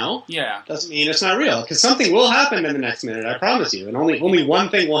right now, doesn't mean it's not real. Because something will happen in the next minute, I promise you, and only one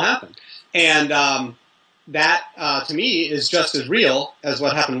thing will happen. And that, to me, is just as real as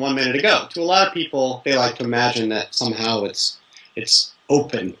what happened 1 minute ago. To a lot of people, they like to imagine that somehow it's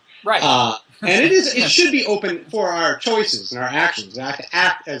open. Right. And it is. It should be open for our choices and our actions. We have to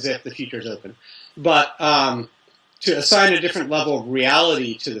act as if the future is open. But to assign a different level of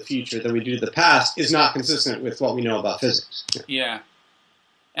reality to the future than we do to the past is not consistent with what we know about physics. Yeah.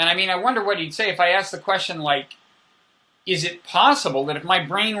 And I mean, I wonder what he'd say if I asked the question, like, is it possible that if my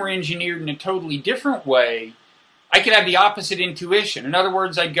brain were engineered in a totally different way, I could have the opposite intuition? In other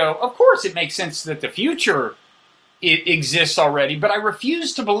words, I'd go, of course it makes sense that the future exists already, but I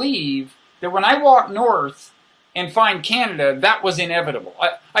refuse to believe that when I walk north and find Canada, that was inevitable.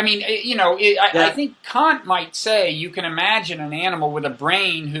 I mean, you know, I think Kant might say you can imagine an animal with a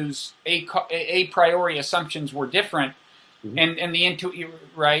brain whose a priori assumptions were different, and the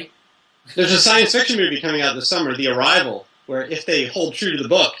right? There's a science fiction movie coming out this summer, The Arrival, where if they hold true to the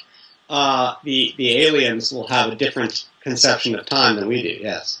book, the aliens will have a different conception of time than we do.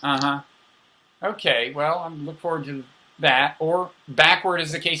 Yes. Okay. Well, I look forward to that, or backward,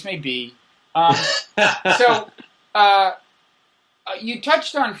 as the case may be. You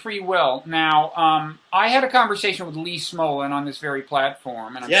touched on free will. Now, I had a conversation with Lee Smolin on this very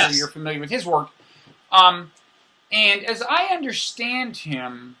platform, and I'm sure you're familiar with his work. And as I understand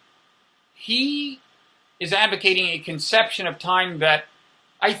him, he is advocating a conception of time that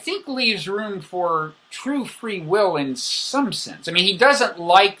I think leaves room for true free will in some sense. I mean, he doesn't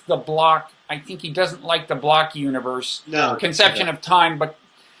like the block. I think he doesn't like the block universe conception of time, but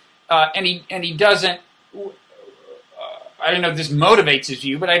and he doesn't. I don't know if this motivates his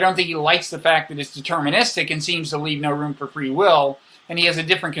view, but I don't think he likes the fact that it's deterministic and seems to leave no room for free will. And he has a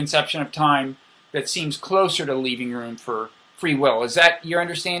different conception of time that seems closer to leaving room for free will. Is that your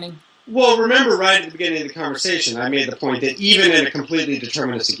understanding? Well, remember right at the beginning of the conversation, I made the point that even in a completely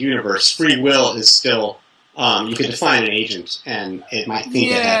deterministic universe, free will is still, you can define an agent, and it might think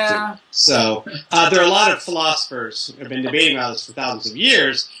it has to. So there are a lot of philosophers who have been debating about this for thousands of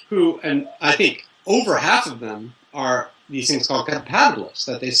years, who, and I think over half of them are these things called compatibilists,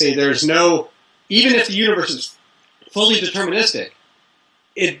 that they say there's no, even if the universe is fully deterministic,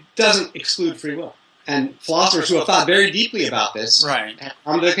 it doesn't exclude free will. And philosophers who have thought very deeply about this have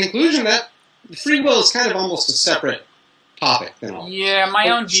come to the conclusion that free will is kind of almost a separate topic than all. Yeah, my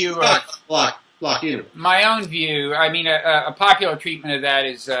own view. Block universe. My own view. I mean, a popular treatment of that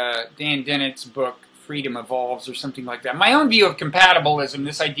is Dan Dennett's book "Freedom Evolves" or something like that. My own view of compatibilism,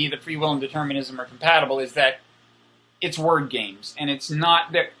 this idea that free will and determinism are compatible, is that it's word games, and it's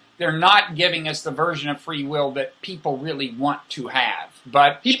not that they're not giving us the version of free will that people really want to have.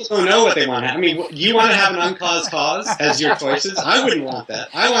 But people don't know what they want to have. I mean, do you want to have an uncaused cause as your choices? I wouldn't want that.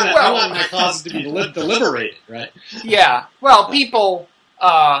 I want my causes to be deliberated, right? Yeah. Well, people.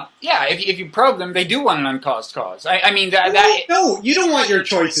 If you probe them, they do want an uncaused cause. I mean, no, you don't want your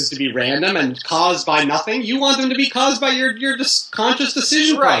choices to be random and caused by nothing. You want them to be caused by your conscious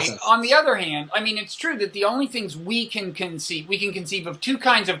decision process. On the other hand, I mean, it's true that the only things we can conceive of two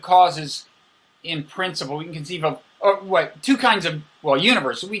kinds of causes in principle. We can conceive of two kinds of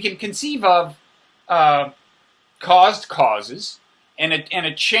universe. We can conceive of caused causes and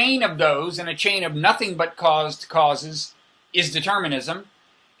a chain of those, and a chain of nothing but caused causes is determinism.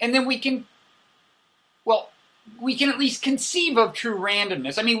 And then we can at least conceive of true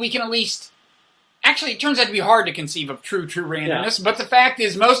randomness. I mean, we can at least, actually, it turns out to be hard to conceive of true randomness, but the fact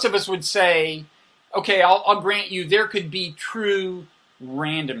is most of us would say, okay, I'll grant you there could be true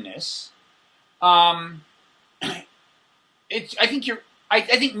randomness. I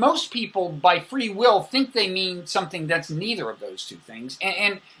think most people, by free will, think they mean something that's neither of those two things.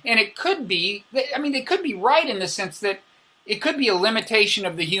 And it could be, I mean, they could be right in the sense that it could be a limitation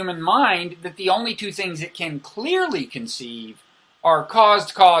of the human mind that the only two things it can clearly conceive are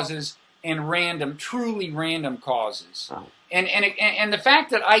caused causes and truly random causes. Oh. And the fact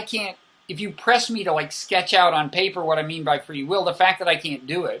that I can't, if you press me to like sketch out on paper what I mean by free will, the fact that I can't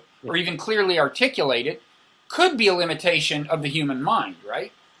do it or even clearly articulate it could be a limitation of the human mind,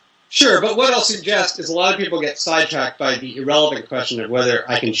 right? Sure, but what I'll suggest is a lot of people get sidetracked by the irrelevant question of whether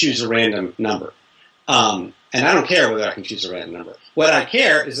I can choose a random number. And I don't care whether I can choose a random number. What I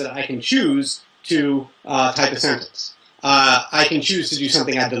care is that I can choose to type a sentence. I can choose to do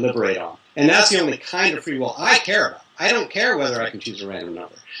something I deliberate on. And that's the only kind of free will I care about. I don't care whether I can choose a random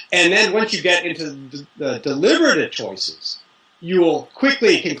number. And then once you get into the deliberative choices, you will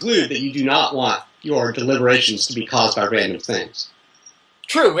quickly conclude that you do not want your deliberations to be caused by random things.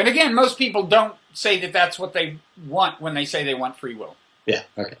 True. And again, most people don't say that that's what they want when they say they want free will. Yeah,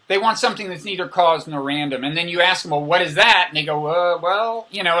 okay. They want something that's neither caused nor random. And then you ask them, well, what is that? And they go, well,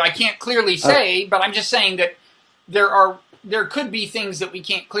 I can't clearly say, but I'm just saying that there could be things that we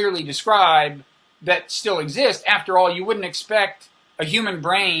can't clearly describe that still exist. After all, you wouldn't expect a human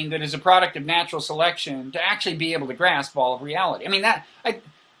brain that is a product of natural selection to actually be able to grasp all of reality. I mean,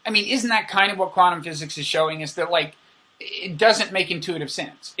 isn't that kind of what quantum physics is showing us, that like it doesn't make intuitive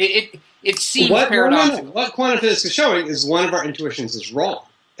sense? It seems paradoxical. What quantum physics is showing is one of our intuitions is wrong.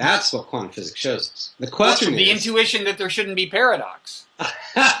 That's what quantum physics shows us. The question is the intuition that there shouldn't be paradox.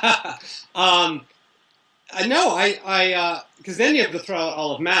 No, because then you have to throw out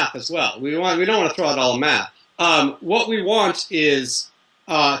all of math as well. We don't want to throw out all of math. What we want is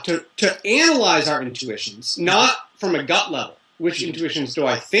to analyze our intuitions, not from a gut level. Which intuitions do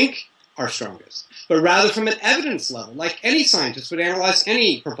I think are strongest? But rather from an evidence level, like any scientist would analyze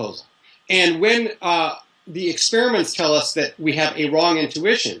any proposal. And when the experiments tell us that we have a wrong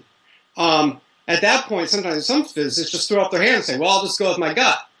intuition, at that point, sometimes some physicists just throw up their hand and say, well, I'll just go with my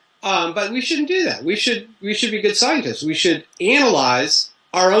gut. But we shouldn't do that. We should be good scientists. We should analyze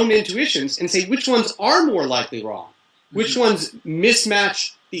our own intuitions and say which ones are more likely wrong, which ones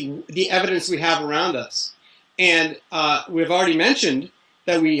mismatch the evidence we have around us. And we've already mentioned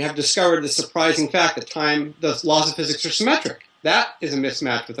that we have discovered the surprising fact that the laws of physics are symmetric. That is a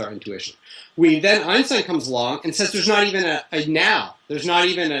mismatch with our intuition. Then Einstein comes along and says there's not even a now. There's not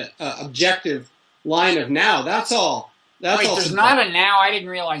even an objective line of now. That's all. Wait, there's not a now? I didn't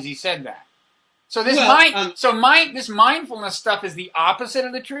realize he said that. So this this mindfulness stuff is the opposite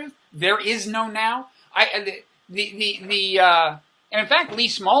of the truth. There is no now. And in fact, Lee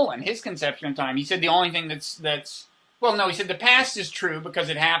Smolin, his conception of time, he said the only thing that's well, no, he said the past is true because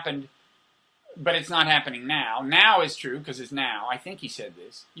it happened, but it's not happening now. Now is true because it's now. I think he said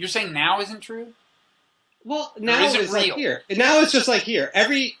this. You're saying now isn't true? Well, now is like here. Now it's just like here.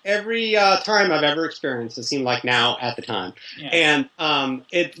 Every time I've ever experienced, it seemed like now at the time, and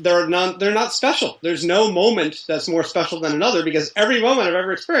they're not special. There's no moment that's more special than another because every moment I've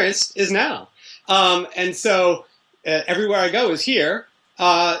ever experienced is now, and so everywhere I go is here.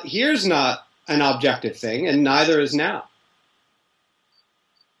 Here's not an objective thing, and neither is now.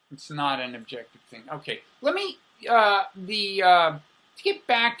 It's not an objective thing. Okay, let me to get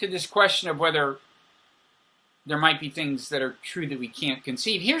back to this question of whether there might be things that are true that we can't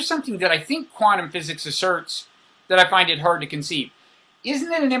conceive. Here's something that I think quantum physics asserts that I find it hard to conceive.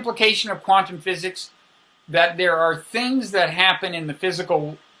 Isn't it an implication of quantum physics that there are things that happen in the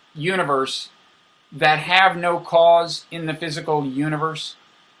physical universe that have no cause in the physical universe?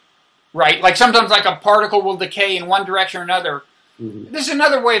 Right? Like sometimes like a particle will decay in one direction or another. Mm-hmm. This is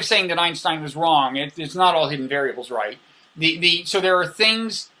another way of saying that Einstein was wrong. It's not all hidden variables, right? So there are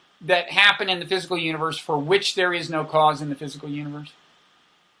things that happen in the physical universe for which there is no cause in the physical universe?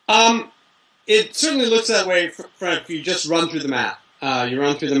 It certainly looks that way if you just run through the math. You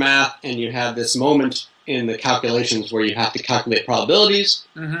run through the math and you have this moment in the calculations where you have to calculate probabilities.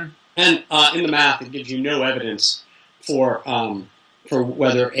 Mm-hmm. And in the math, it gives you no evidence for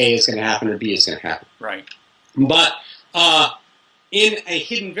whether A is going to happen or B is going to happen. Right. But in a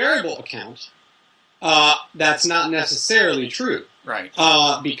hidden variable account, that's not necessarily true. Right.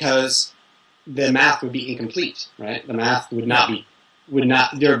 Because the math would be incomplete, right? The math would not be,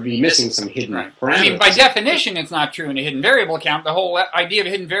 there would be missing some hidden parameters. I mean, by definition, it's not true in a hidden variable account. The whole idea of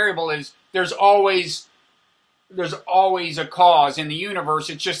a hidden variable is there's always a cause in the universe.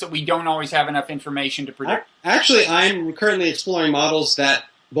 It's just that we don't always have enough information to predict. Actually, I'm currently exploring models that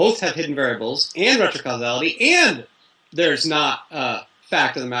both have hidden variables and retro-causality, and there's not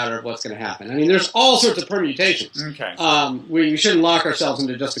fact of the matter of what's going to happen. I mean, there's all sorts of permutations. Okay. We shouldn't lock ourselves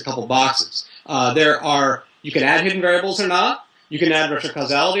into just a couple boxes. You can add hidden variables or not, you can add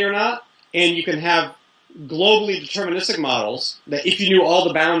retro-causality or not, and you can have globally deterministic models that if you knew all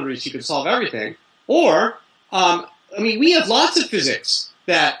the boundaries, you could solve everything. Or, I mean, we have lots of physics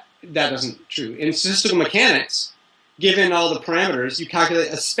that isn't true. In statistical mechanics, given all the parameters, you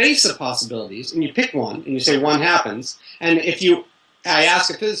calculate a space of possibilities, and you pick one, and you say one happens, and I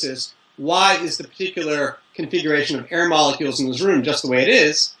ask a physicist, why is the particular configuration of air molecules in this room just the way it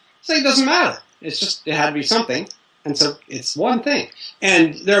is? Say it doesn't matter. It's just, it had to be something, and so it's one thing.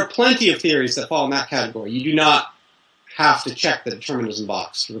 And there are plenty of theories that fall in that category. You do not have to check the determinism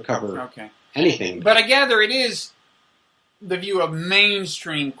box to recover anything. But I gather it is the view of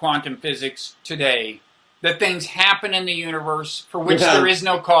mainstream quantum physics today that things happen in the universe for which there is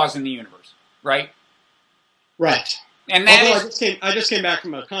no cause in the universe, right? Right. And that I just came back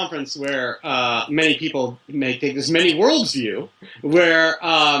from a conference where many people may take this many worlds view, where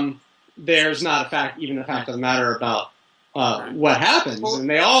there's not even a fact of the matter about what happens, and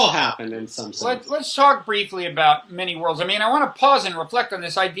they all happen in some sense. Let's talk briefly about many worlds. I mean, I want to pause and reflect on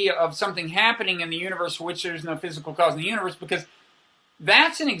this idea of something happening in the universe for which there's no physical cause in the universe, because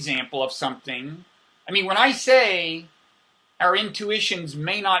that's an example of something. I mean, when I say our intuitions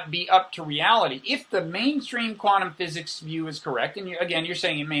may not be up to reality, if the mainstream quantum physics view is correct, and again, you're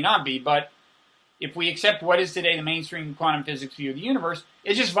saying it may not be, but if we accept what is today the mainstream quantum physics view of the universe,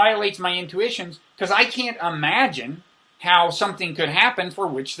 it just violates my intuitions, because I can't imagine how something could happen for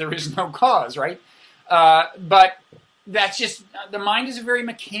which there is no cause, right? But that's just, the mind is a very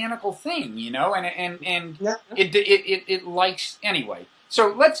mechanical thing, you know, and it likes, anyway. So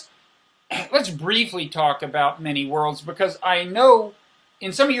let's briefly talk about many worlds, because I know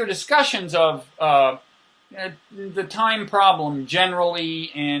in some of your discussions of the time problem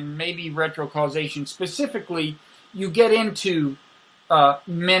generally, and maybe retrocausation specifically, you get into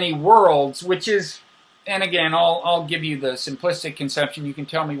many worlds, which is, and again, I'll give you the simplistic conception. You can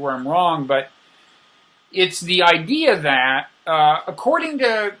tell me where I'm wrong, but it's the idea that according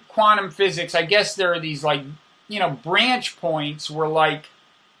to quantum physics, I guess there are these, like, you know, branch points where, like,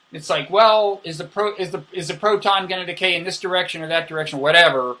 it's like, well, is the proton going to decay in this direction or that direction or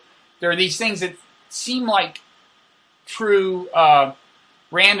whatever? There are these things that seem like true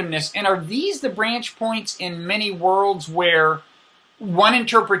randomness. And are these the branch points in many worlds where one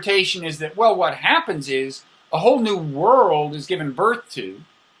interpretation is that, well, what happens is a whole new world is given birth to,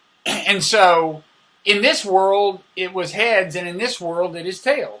 and so in this world it was heads, and in this world it is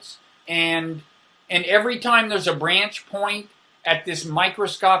tails, and every time there's a branch point at this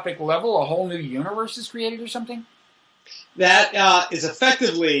microscopic level, a whole new universe is created or something? That is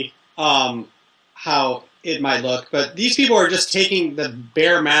effectively how it might look, but these people are just taking the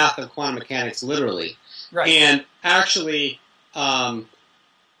bare math of quantum mechanics literally. Right. And actually,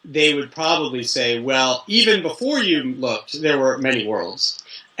 they would probably say, well, even before you looked, there were many worlds.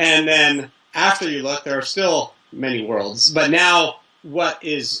 And then after you looked, there are still many worlds. But now what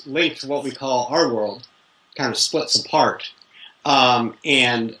is linked to what we call our world kind of splits apart.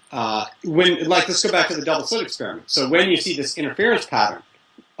 When, like, let's go back to the double slit experiment. So when you see this interference pattern,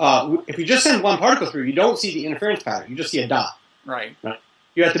 if you just send one particle through, you don't see the interference pattern. You just see a dot. Right.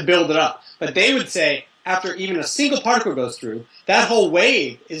 You have to build it up. But they would say, after even a single particle goes through, that whole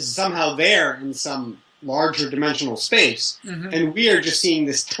wave is somehow there in some larger dimensional space. Mm-hmm. And we are just seeing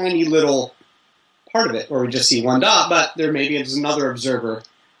this tiny little part of it, or we just see one dot, but there maybe is another observer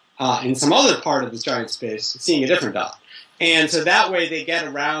in some other part of this giant space seeing a different dot. And so that way they get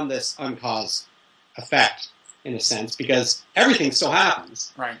around this uncaused effect, in a sense, because everything still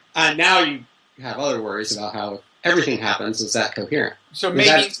happens. Right. Now you have other worries about how everything happens. Is that coherent? So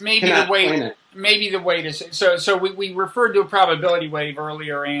maybe the way to say, so we referred to a probability wave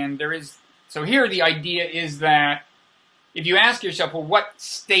earlier, and there is, so here the idea is that if you ask yourself, well, what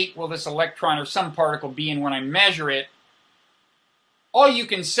state will this electron or some particle be in when I measure it? All you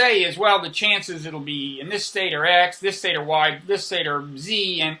can say is, well, the chances it'll be in this state are X, this state are Y, this state are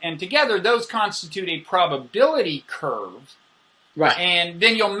Z, and together those constitute a probability curve. Right. And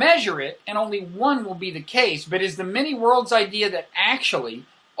then you'll measure it, and only one will be the case. But is the many worlds idea that actually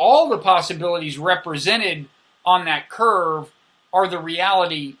all the possibilities represented on that curve are the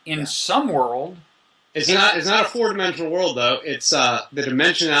reality in some world? It's not a four-dimensional world, though. It's the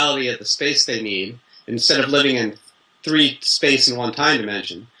dimensionality of the space they need. Instead of living in 3 space and 1 time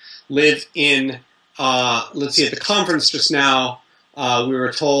dimension, live in, let's see, at the conference just now, we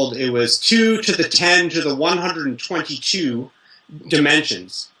were told it was 2 to the 10 to the 122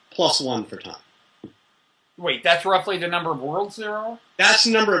 dimensions, plus 1 for time. Wait, that's roughly the number of worlds there are? That's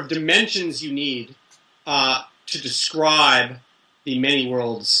the number of dimensions you need to describe the many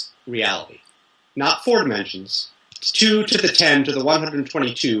worlds reality. Not 4 dimensions. It's 2 to the 10 to the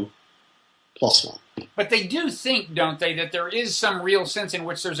 122 plus 1. But they do think, don't they, that there is some real sense in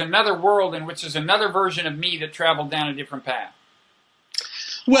which there's another world in which there's another version of me that traveled down a different path?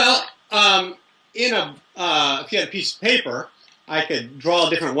 Well, if you had a piece of paper, I could draw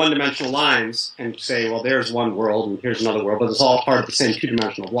different one-dimensional lines and say, well, there's one world and here's another world, but it's all part of the same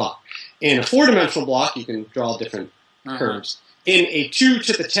 2-dimensional block. In a 4-dimensional block, you can draw different curves. In a 2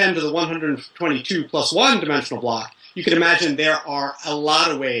 to the 10 to the 122 plus 1 dimensional block, you can imagine there are a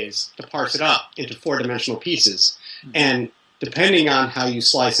lot of ways to parse it up into 4-dimensional pieces. And depending on how you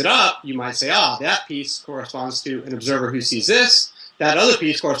slice it up, you might say, that piece corresponds to an observer who sees this. That other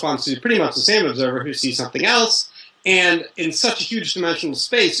piece corresponds to pretty much the same observer who sees something else. And in such a huge dimensional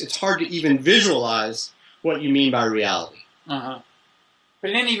space, it's hard to even visualize what you mean by reality. But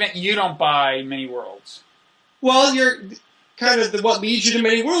in any event, you don't buy many worlds. Well, you're kind of what leads you to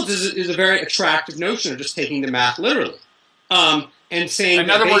many worlds is a very attractive notion of just taking the math literally, and saying. In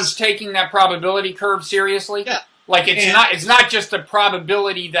other words, taking that probability curve seriously. Yeah. Like it's not just the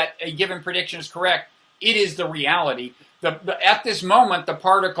probability that a given prediction is correct. It is the reality. At this moment, the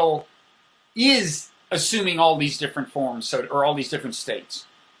particle is assuming all these different forms, or all these different states.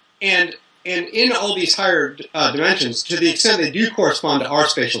 And in all these higher dimensions, to the extent they do correspond to our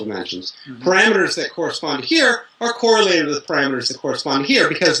spatial dimensions, parameters that correspond to here are correlated with parameters that correspond to here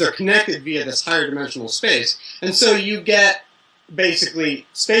because they're connected via this higher dimensional space. And so you get basically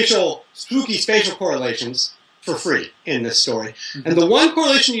spooky spatial correlations for free in this story. And the one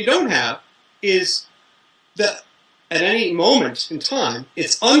correlation you don't have is that at any moment in time,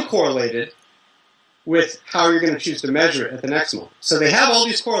 it's uncorrelated with how you're going to choose to measure it at the next moment. So they have all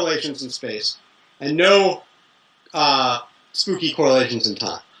these correlations in space and no spooky correlations in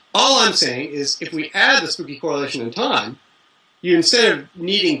time. All I'm saying is if we add the spooky correlation in time, you instead of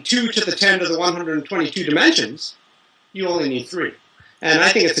needing 2 to the 10 to the 122 dimensions, you only need 3. And I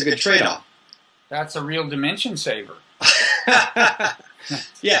think it's a good trade-off. That's a real dimension saver.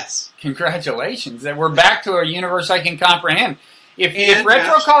 Yes. Congratulations. We're back to a universe I can comprehend. If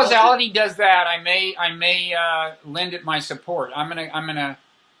retro-causality does that, I may lend it my support. I'm gonna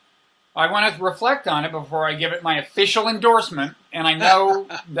I want to reflect on it before I give it my official endorsement, and I know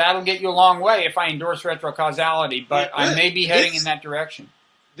that'll get you a long way if I endorse retro-causality, but I may be heading in that direction.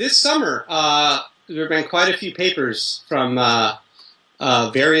 This summer, there have been quite a few papers from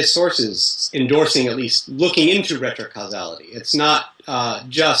various sources endorsing, at least looking into retro-causality. It's not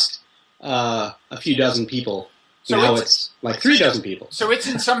just a few dozen people. So now it's like 3 dozen people. So it's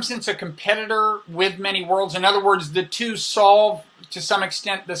in some sense a competitor with many worlds. In other words, the two solve to some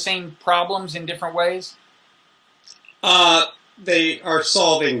extent the same problems in different ways? They are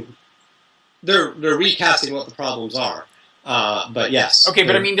solving, they're recasting what the problems are. But yes. Okay,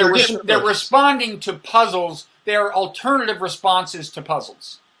 but I mean, they're responding to puzzles. They're alternative responses to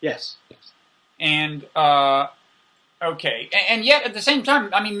puzzles. Yes. And, okay. And yet, at the same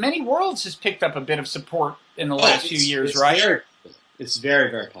time, I mean, Many Worlds has picked up a bit of support in the last few years, right? It's very,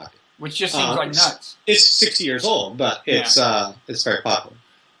 very popular. Which just seems like nuts. It's 60 years old, but it's very popular.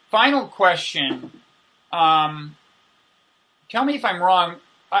 Final question. Tell me if I'm wrong.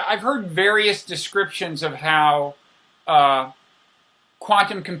 I've heard various descriptions of how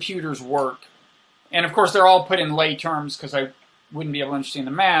quantum computers work. And, of course, they're all put in lay terms because I wouldn't be able to understand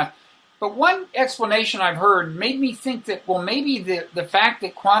the math. But one explanation I've heard made me think that, well, maybe the fact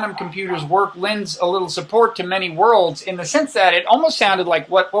that quantum computers work lends a little support to Many Worlds in the sense that it almost sounded like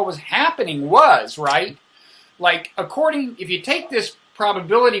what was happening was, right? Like, if you take this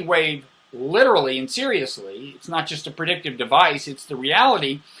probability wave literally and seriously, it's not just a predictive device, it's the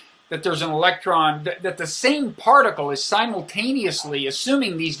reality that there's an electron, that the same particle is simultaneously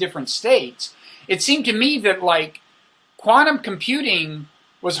assuming these different states. It seemed to me that, like, quantum computing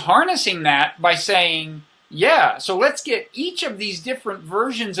was harnessing that by saying, yeah, so let's get each of these different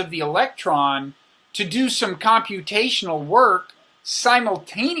versions of the electron to do some computational work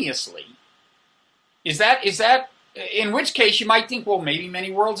simultaneously. Is that in which case you might think, well, maybe Many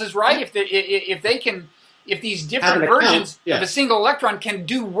Worlds is right. If these different versions of a single electron can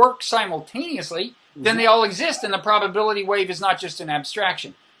do work simultaneously, then they all exist, and the probability wave is not just an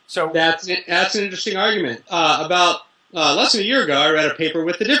abstraction. So that's an interesting argument. About less than a year ago, I read a paper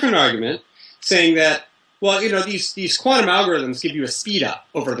with a different argument, saying that, well, you know, these quantum algorithms give you a speed up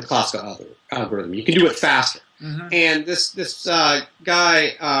over the classical algorithm. You can do it faster. And this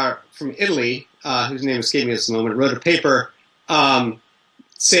guy from Italy, whose name escaped me at this moment, wrote a paper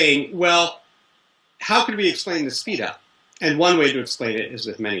saying, well, how could we explain the speed up? And one way to explain it is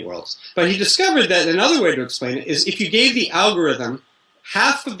with Many Worlds. But he discovered that another way to explain it is if you gave the algorithm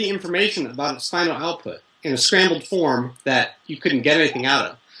half of the information about its final output in a scrambled form that you couldn't get anything out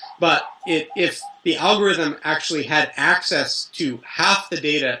of, but if the algorithm actually had access to half the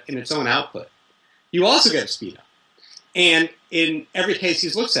data in its own output, you also get a speed up. And in every case he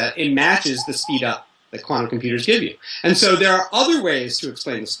looks at, it matches the speed up that quantum computers give you. And so there are other ways to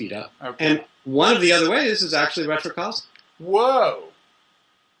explain the speed up. Okay. And one of the other ways is actually retro-causal. Whoa.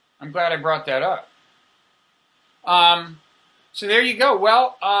 I'm glad I brought that up. So there you go.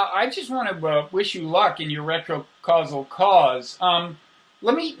 Well, I just want to wish you luck in your retro-causal cause.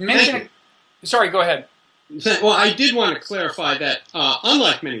 Let me mention... Sorry, go ahead. Well, I did want to clarify that,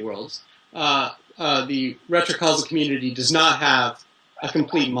 unlike Many Worlds, the retro-causal community does not have a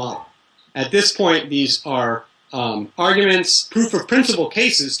complete model. At this point, these are arguments, proof of principle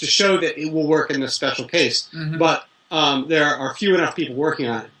cases to show that it will work in this special case. But there are few enough people working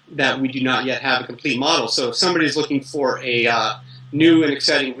on it that we do not yet have a complete model. So if somebody's looking for a new and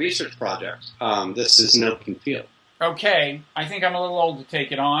exciting research project, this is an open field. Okay, I think I'm a little old to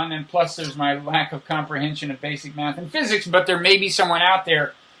take it on, and plus there's my lack of comprehension of basic math and physics, but there may be someone out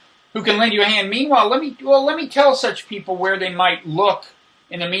there who can lend you a hand. Meanwhile, let me tell such people where they might look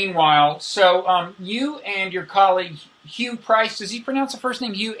in the meanwhile. So you and your colleague Hugh Price, does he pronounce the first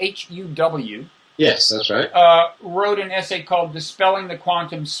name Hugh, H-U-W? Yes, that's right. Wrote an essay called Dispelling the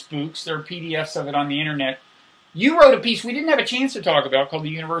Quantum Spooks. There are PDFs of it on the internet. You wrote a piece we didn't have a chance to talk about called The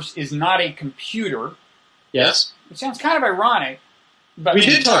Universe is Not a Computer. Yes. It sounds kind of ironic. But we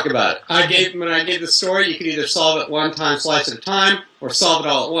did talk about it. When I gave the story, you could either solve it one time slice at a time or solve it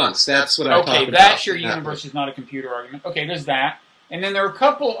all at once. That's what I talked about. Okay, that's your universe is not a computer argument. Okay, there's that. And then there are a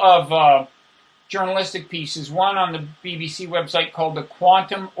couple of journalistic pieces. One on the BBC website called The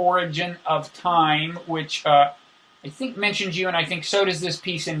Quantum Origin of Time, which I think mentions you, and I think so does this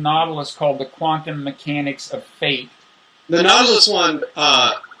piece in Nautilus called The Quantum Mechanics of Fate. The Nautilus one,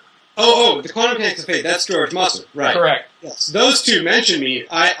 the Quantum Mechanics of Fate, that's George Musser, right? Correct. Yes. Those two mention me.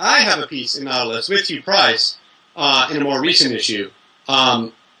 I have a piece in Nautilus with Hugh Price in a more recent issue,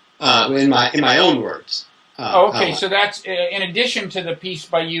 in my own words. Okay, so that's in addition to the piece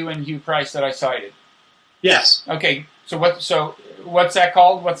by you and Hugh Price that I cited. Yes. Okay, so What's that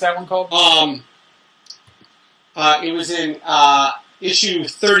called? What's that one called? It was in issue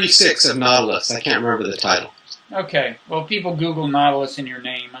 36 of Nautilus. I can't remember the title. Okay. Well, if people Google Nautilus in your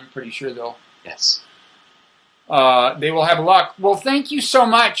name, I'm pretty sure they'll... Yes. They will have luck. Well, thank you so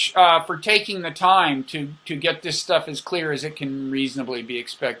much for taking the time to get this stuff as clear as it can reasonably be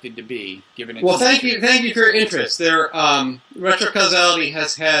expected to be. Given its thank you for your interest. There, retro-causality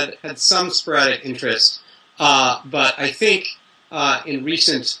has had some sporadic interest, but I think in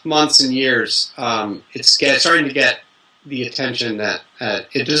recent months and years, it's starting to get the attention that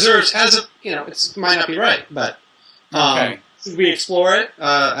it deserves. It might not be right, but should we explore it?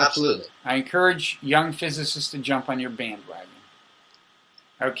 Absolutely. I encourage young physicists to jump on your bandwagon.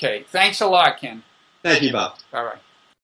 Okay. Thanks a lot, Ken. Thank you, Bob. All right.